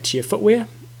looking at your footwear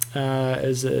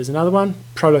is another one.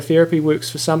 Prolotherapy works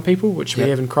for some people, which we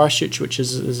have in Christchurch, which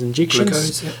is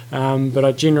injections. Glucose, but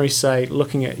I generally say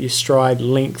looking at your stride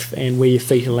length and where your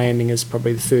feet are landing is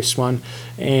probably the first one.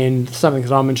 And something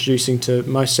that I'm introducing to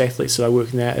most athletes that I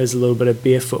work in there is a little bit of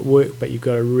barefoot work, but you've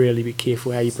got to really be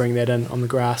careful how you bring that in on the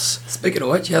grass. Speaking of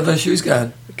which, how are those shoes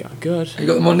going? Going good. Have you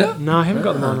got them on now? No, I haven't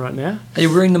got them on right now. Are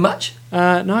you wearing them much?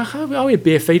 No, I wear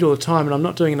bare feet all the time, and I'm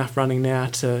not doing enough running now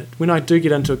to. When I do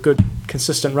get into a good,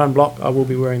 consistent run block, I will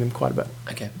be wearing them quite a bit.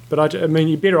 Okay. But I mean,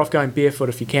 you're better off going barefoot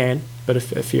if you can. But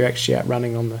if you're actually out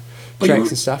running on the tracks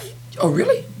and stuff. Oh,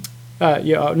 really?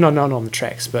 No, not on the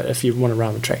tracks. But if you want to run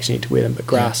on the tracks, you need to wear them. But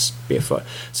grass, barefoot.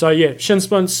 So yeah, shin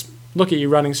splints. Look at your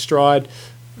running stride.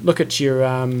 Look at your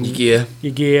gear.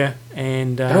 Your gear,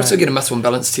 and also get a muscle and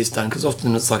balance test done because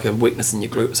often it's like a weakness in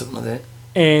your glute or something like that.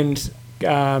 And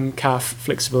calf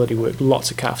flexibility work. Lots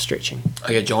of calf stretching.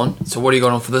 Okay, John. So what do you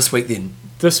got on for this week then?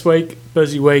 This week,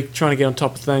 busy week, trying to get on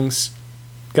top of things.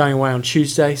 Going away on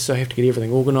Tuesday, so I have to get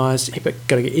everything organised. Got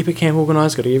to get Epic Camp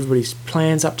organised. Got to get everybody's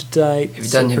plans up to date. Have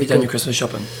you done your Christmas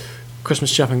shopping?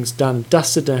 Christmas shopping's done and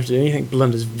dusted. Don't have to do anything.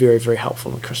 Belinda's very, very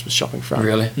helpful on the Christmas shopping front.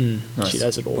 Really? Nice. She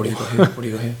does it all. What do you got here? What do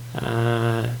you got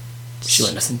here? She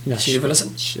won't listen. No, she ever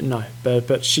listen? No,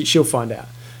 but she'll find out.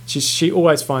 She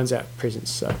always finds out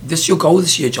presents. So this is your goal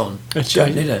this year, John.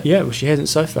 Don't let her. Yeah, well, she hasn't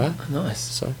so far. Nice.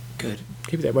 So good.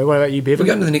 Keep it that way. What about you, Bevan? We're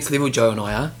going to the next level, Joe and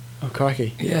I are. Oh,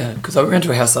 crikey. Yeah, because I went round to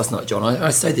her house last night, John. I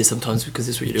stayed there sometimes because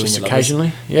that's what you do Just when you're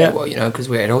occasionally, yeah. Well, because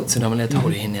we're adults and I'm allowed to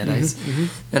hold her hand nowadays.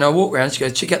 And I walk around, she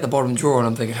goes, check out the bottom drawer, and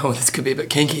I'm thinking, oh, this could be a bit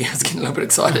kinky. I was getting a little bit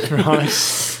excited.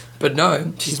 Right. But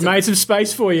no. She's made some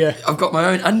space for you. I've got my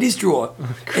own undies drawer.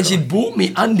 And she bought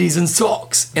me undies and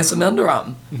socks and some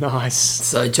underarm. Nice.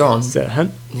 So, John. Is that a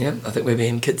hint? Yeah, I think we're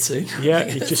being kids soon.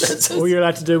 Yeah, all you're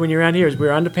allowed to do when you're around here is wear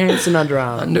underpants and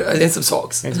underarm. And some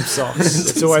socks. And some socks.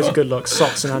 It's always a good look,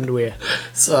 socks and underwear.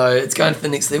 So it's going to the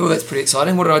next level. That's pretty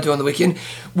exciting. What did I do on the weekend?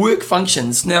 Work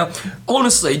functions. Now,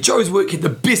 honestly, Joe's work had the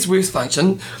best work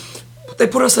function. They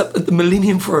put us up at the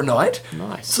Millennium for a night.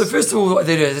 Nice. So first of all, what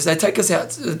they do is they take us out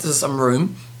to some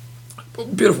room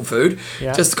beautiful food,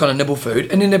 Yeah. just kind of nibble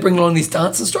food. And then they bring along these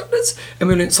dance instructors, and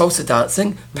we learnt salsa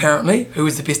dancing. Apparently, who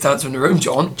was the best dancer in the room?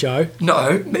 John. Joe.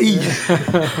 No, me.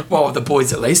 Well, the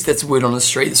boys at least. That's the word on the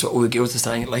street. That's what all the girls are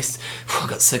saying at least. I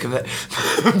got sick of it.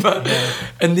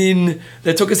 And then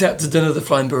they took us out to dinner, the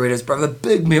Flying Burritos, brother.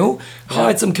 Big meal.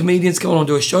 Hired some comedians coming on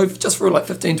to a show just for like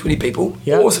 15, 20 people.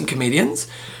 Yeah. Awesome comedians.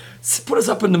 Put us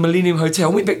up in the Millennium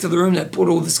Hotel, went back to the room, they bought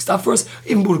all this stuff for us,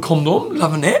 even bought a condom,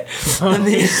 loving that. And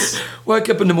then woke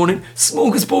up in the morning,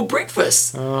 smorgasbord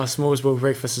breakfast. Oh, smorgasbord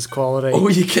breakfast is quality. All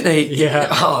you can eat. Yeah.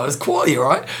 Oh, it was quality,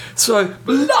 right? So,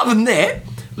 loving that.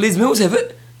 Les Mills have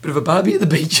it. Bit of a barbie at the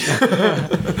beach.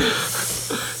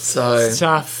 So, It's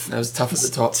tough. that was tough at the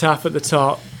top. Tough at the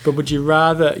top. But would you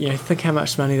rather, think how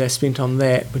much money they spent on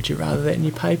that. Would you rather that in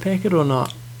your pay packet or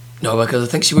not? No, because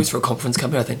I think she works for a conference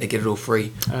company. I think they get it all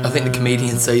free. I think the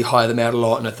comedians, they hire them out a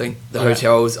lot, and I think the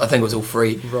hotels, I think it was all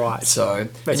free. Right. So,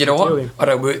 That's and you know good deal what? then. I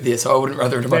don't work there, so I wouldn't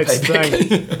rather it in my That's pay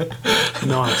the packet.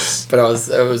 Nice. But it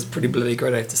was pretty bloody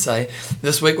great, I have to say.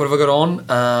 This week, what have I got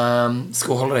on?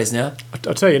 School holidays now.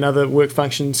 I'll tell you another work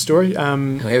function story. Oh,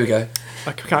 here we go.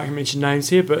 I can't mention names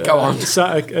here, but Go on. So,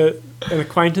 an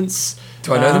acquaintance.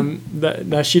 Do I know them?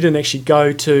 No, she didn't actually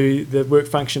go to the work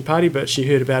function party, but she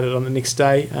heard about it on the next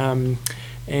day.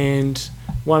 And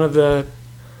one of the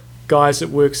guys that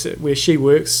works where she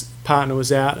works, partner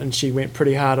was out, and she went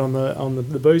pretty hard on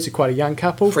the booze. They're quite a young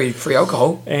couple. Free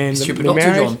alcohol. And Stupid they're not to,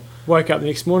 married. John. Woke up the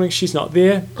next morning, she's not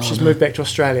there. She's moved back to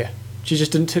Australia. She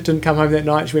just didn't come home that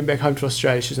night. She went back home to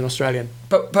Australia. She's an Australian.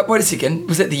 But wait a second.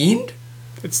 Was that the end?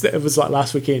 It was like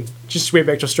last weekend. Just went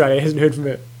back to Australia. Hasn't heard from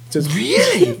her. Just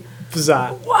Really?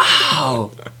 bizarre.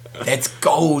 Wow. That's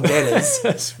gold, that is.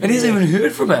 That's And he hasn't even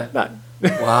heard from her. No.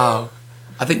 Wow.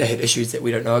 I think they had issues that we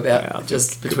don't know about, Yeah, I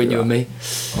just think between you and me.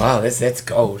 Wow, that's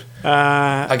gold.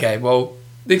 Okay, well,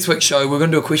 next week's show, we're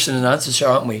going to do a question and answer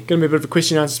show, aren't we? Going to be a bit of a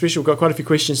question and answer special. We've got quite a few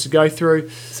questions to go through.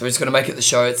 So we're just going to make it the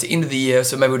show. It's the end of the year,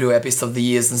 so maybe we'll do our best of the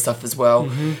years and stuff as well.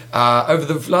 Over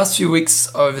the last few weeks,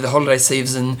 over the holiday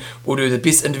season, we'll do the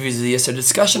best interviews of the year. So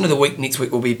discussion of the week next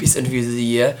week will be best interviews of the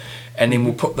year, and then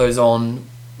we'll put those on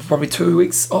probably 2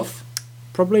 weeks off.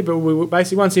 Probably, but we will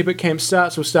basically, once Epic Camp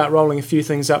starts, we'll start rolling a few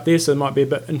things up there, so it might be a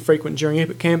bit infrequent during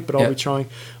Epic Camp, but I'll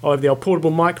have the old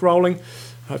portable mic rolling,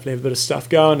 hopefully have a bit of stuff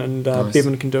going, and Nice.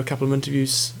 Bevan can do a couple of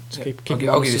interviews to keep I'll him give you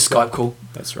a honest as Skype well. call.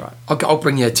 That's right. I'll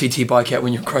bring you a TT bike out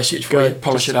when you're in Christchurch for you.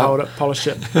 Polish Just it up. Hold it, polish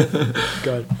it.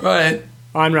 Good. Right.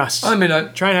 I'm Russ. I'm Minnow.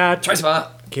 Train hard. Trace smart.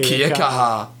 Kia Kia kaha.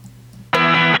 kaha.